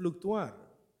sin fluctuar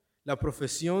la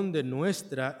profesión de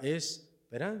nuestra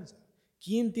esperanza.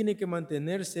 ¿Quién tiene que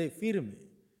mantenerse firme?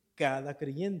 Cada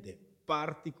creyente,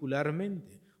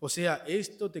 particularmente. O sea,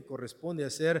 esto te corresponde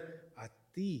hacer a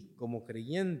ti como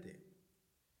creyente.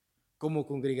 Como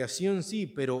congregación sí,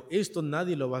 pero esto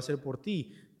nadie lo va a hacer por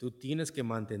ti. Tú tienes que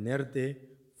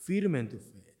mantenerte firme en tu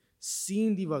fe,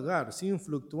 sin divagar, sin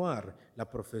fluctuar la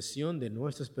profesión de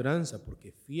nuestra esperanza,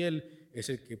 porque fiel es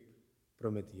el que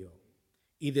prometió.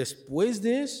 Y después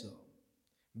de eso,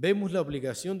 vemos la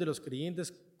obligación de los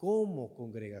creyentes como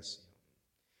congregación.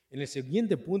 En el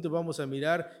siguiente punto vamos a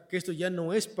mirar que esto ya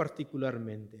no es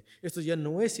particularmente, esto ya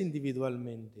no es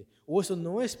individualmente, o eso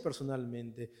no es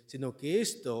personalmente, sino que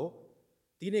esto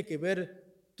tiene que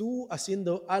ver tú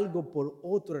haciendo algo por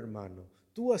otro hermano,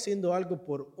 tú haciendo algo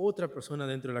por otra persona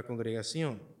dentro de la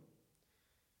congregación.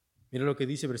 Mira lo que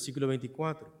dice el versículo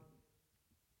 24.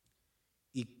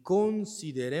 Y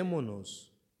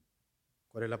considerémonos,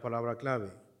 ¿cuál es la palabra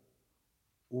clave?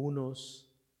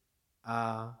 Unos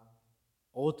a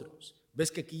otros. ¿Ves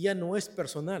que aquí ya no es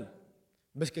personal?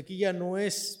 ¿Ves que aquí ya no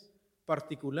es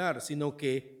particular, sino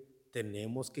que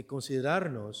tenemos que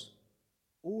considerarnos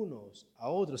unos a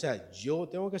otros? O sea, yo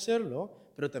tengo que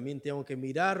hacerlo, pero también tengo que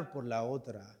mirar por la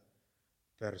otra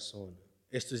persona.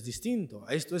 Esto es distinto,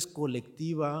 esto es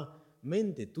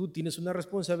colectivamente. Tú tienes una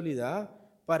responsabilidad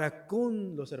para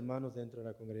con los hermanos dentro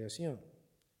de la congregación.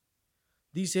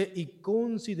 Dice, y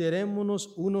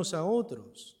considerémonos unos a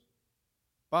otros.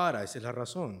 Esa es la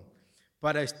razón,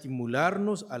 para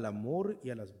estimularnos al amor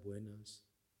y a las buenas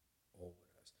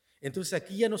obras. Entonces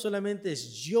aquí ya no solamente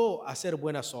es yo hacer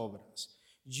buenas obras,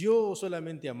 yo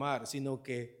solamente amar, sino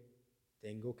que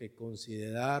tengo que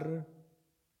considerar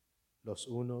los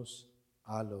unos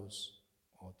a los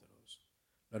otros.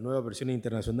 La nueva versión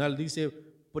internacional dice,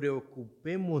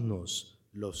 preocupémonos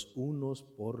los unos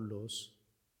por los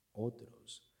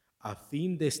otros, a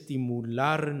fin de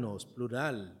estimularnos,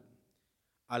 plural,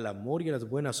 al amor y a las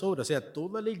buenas obras. O sea,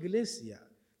 toda la iglesia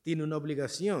tiene una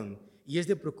obligación y es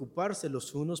de preocuparse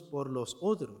los unos por los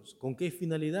otros. ¿Con qué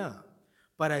finalidad?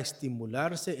 Para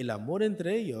estimularse el amor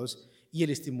entre ellos y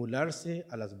el estimularse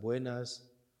a las buenas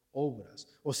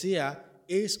obras. O sea,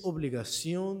 es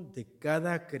obligación de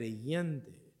cada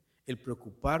creyente el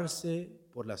preocuparse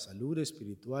por la salud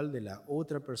espiritual de la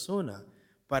otra persona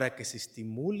para que se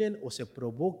estimulen o se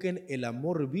provoquen el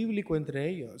amor bíblico entre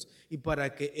ellos y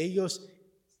para que ellos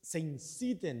se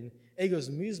inciten ellos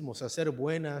mismos a hacer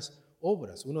buenas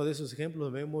obras. Uno de esos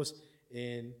ejemplos vemos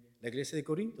en la iglesia de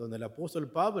Corinto, donde el apóstol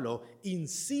Pablo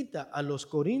incita a los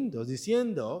corintios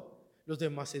diciendo, los de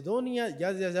Macedonia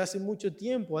ya desde hace mucho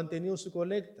tiempo han tenido su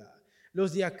colecta,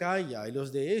 los de Acaya y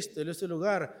los de este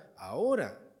lugar,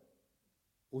 ahora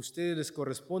ustedes les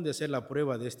corresponde hacer la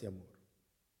prueba de este amor.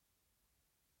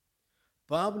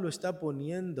 Pablo está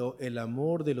poniendo el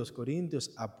amor de los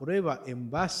corintios a prueba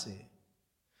en base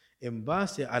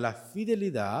a la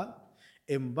fidelidad,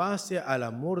 en base al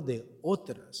amor de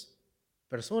otras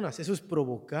personas. Eso es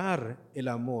provocar el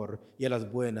amor y a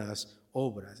las buenas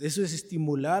obras. Eso es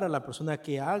estimular a la persona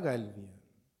que haga el bien.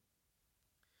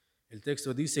 El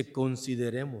texto dice,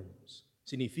 considerémonos.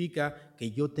 Significa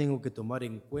que yo tengo que tomar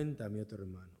en cuenta a mi otro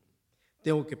hermano.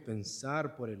 Tengo que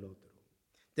pensar por el otro.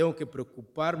 Tengo que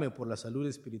preocuparme por la salud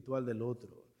espiritual del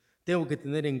otro. Tengo que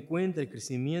tener en cuenta el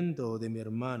crecimiento de mi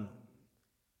hermano.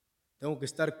 Tengo que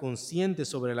estar consciente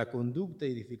sobre la conducta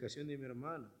y edificación de mi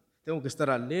hermano. Tengo que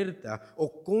estar alerta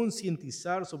o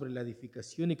concientizar sobre la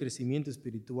edificación y crecimiento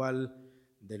espiritual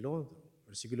del otro.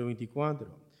 Versículo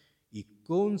 24. Y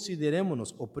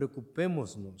considerémonos o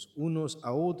preocupémonos unos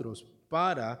a otros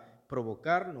para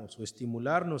provocarnos o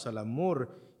estimularnos al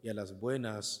amor y a las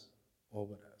buenas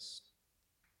obras.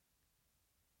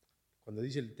 Cuando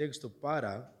dice el texto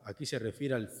para, aquí se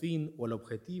refiere al fin o al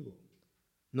objetivo.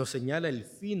 Nos señala el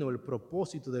fin o el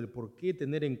propósito del por qué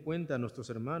tener en cuenta a nuestros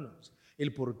hermanos,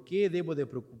 el por qué debo de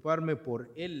preocuparme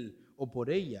por él o por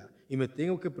ella, y me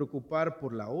tengo que preocupar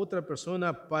por la otra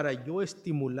persona para yo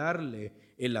estimularle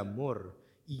el amor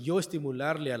y yo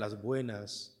estimularle a las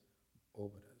buenas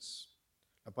obras.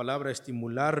 La palabra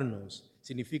estimularnos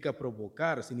significa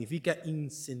provocar, significa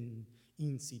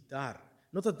incitar.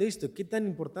 Nótate esto, ¿qué tan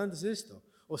importante es esto?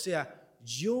 O sea,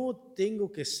 yo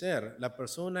tengo que ser la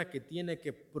persona que tiene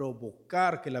que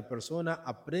provocar que la persona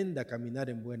aprenda a caminar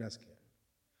en buenas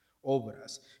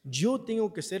obras. Yo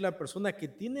tengo que ser la persona que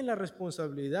tiene la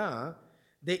responsabilidad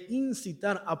de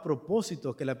incitar a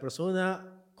propósito que la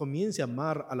persona comience a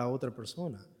amar a la otra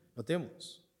persona.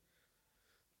 Notemos.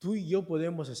 Tú y yo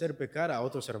podemos hacer pecar a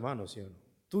otros hermanos, ¿sí o no?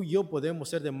 Tú y yo podemos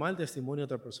ser de mal testimonio a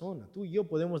otra persona. Tú y yo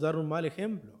podemos dar un mal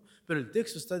ejemplo. Pero el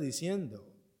texto está diciendo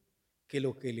que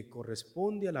lo que le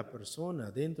corresponde a la persona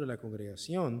dentro de la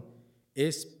congregación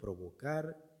es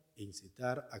provocar e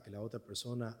incitar a que la otra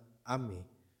persona ame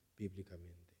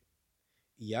bíblicamente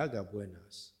y haga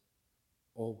buenas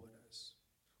obras.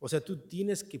 O sea, tú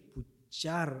tienes que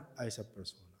puchar a esa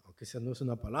persona, aunque esa no es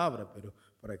una palabra, pero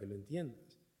para que lo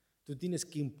entiendas. Tú tienes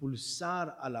que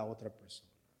impulsar a la otra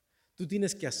persona. Tú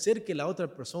tienes que hacer que la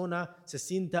otra persona se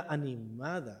sienta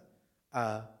animada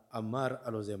a amar a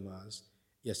los demás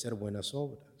y hacer buenas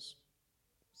obras.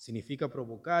 Significa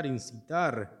provocar,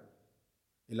 incitar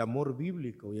el amor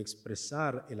bíblico y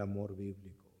expresar el amor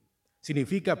bíblico.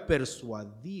 Significa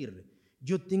persuadir.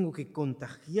 Yo tengo que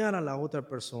contagiar a la otra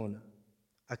persona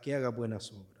a que haga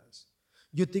buenas obras.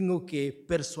 Yo tengo que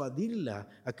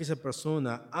persuadirla a que esa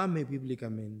persona ame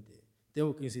bíblicamente.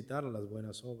 Tengo que incitar a las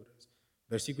buenas obras.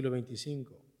 Versículo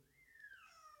 25.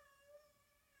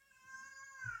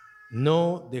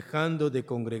 No dejando de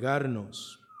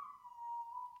congregarnos,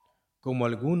 como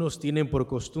algunos tienen por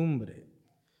costumbre,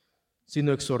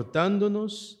 sino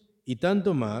exhortándonos, y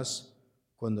tanto más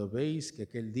cuando veis que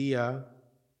aquel día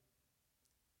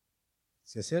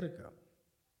se acerca.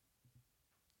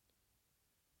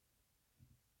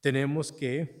 Tenemos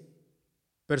que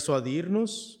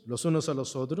persuadirnos los unos a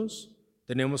los otros,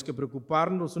 tenemos que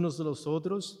preocuparnos los unos de los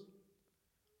otros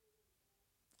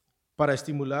para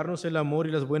estimularnos el amor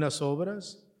y las buenas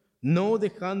obras, no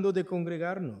dejando de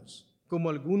congregarnos, como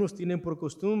algunos tienen por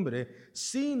costumbre,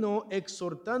 sino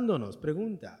exhortándonos.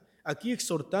 Pregunta, aquí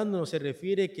exhortándonos se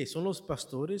refiere que son los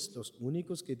pastores los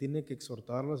únicos que tienen que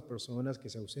exhortar a las personas que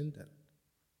se ausentan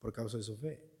por causa de su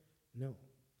fe. No.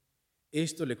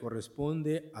 Esto le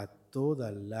corresponde a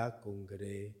toda la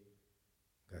congregación,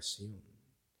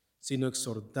 sino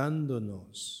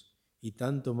exhortándonos, y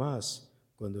tanto más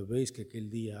cuando veis que aquel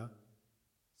día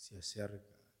se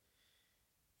acerca.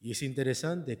 Y es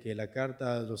interesante que la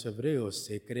carta a los hebreos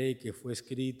se cree que fue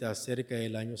escrita cerca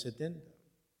del año 70.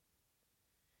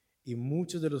 Y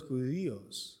muchos de los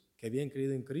judíos que habían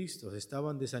creído en Cristo se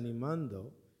estaban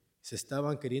desanimando, se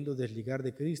estaban queriendo desligar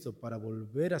de Cristo para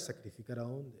volver a sacrificar ¿a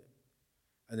dónde?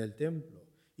 En el templo.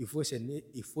 Y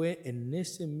fue en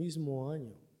ese mismo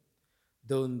año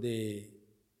donde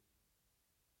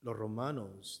los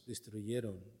romanos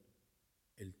destruyeron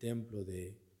el templo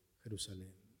de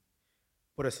Jerusalén.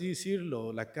 Por así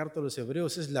decirlo, la carta a los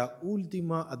hebreos es la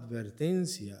última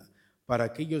advertencia para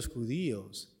aquellos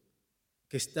judíos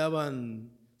que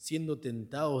estaban siendo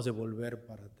tentados de volver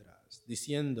para atrás,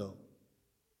 diciendo,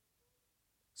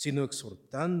 sino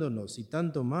exhortándonos, y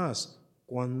tanto más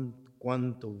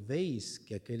cuanto veis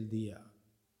que aquel día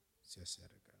se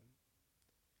acerca.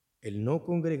 El no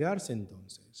congregarse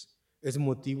entonces es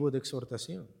motivo de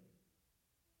exhortación.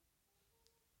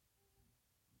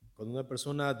 Cuando una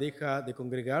persona deja de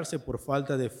congregarse por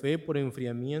falta de fe, por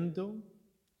enfriamiento,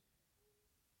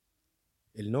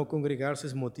 el no congregarse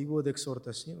es motivo de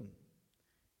exhortación.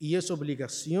 Y es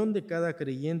obligación de cada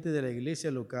creyente de la iglesia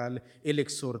local el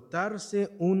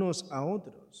exhortarse unos a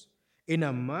otros, en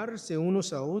amarse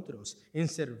unos a otros, en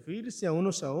servirse a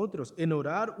unos a otros, en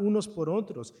orar unos por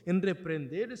otros, en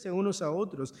reprenderse unos a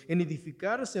otros, en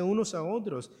edificarse unos a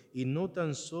otros. Y no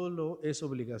tan solo es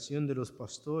obligación de los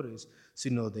pastores,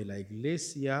 sino de la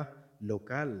iglesia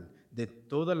local, de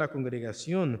toda la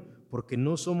congregación, porque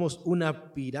no somos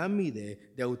una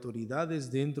pirámide de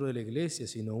autoridades dentro de la iglesia,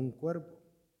 sino un cuerpo.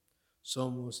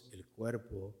 Somos el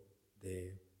cuerpo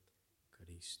de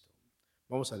Cristo.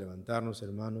 Vamos a levantarnos,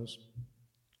 hermanos.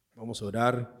 Vamos a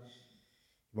orar.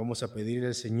 Vamos a pedirle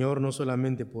al Señor no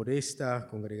solamente por esta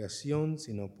congregación,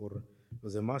 sino por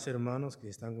los demás hermanos que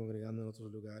están congregando en otros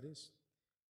lugares.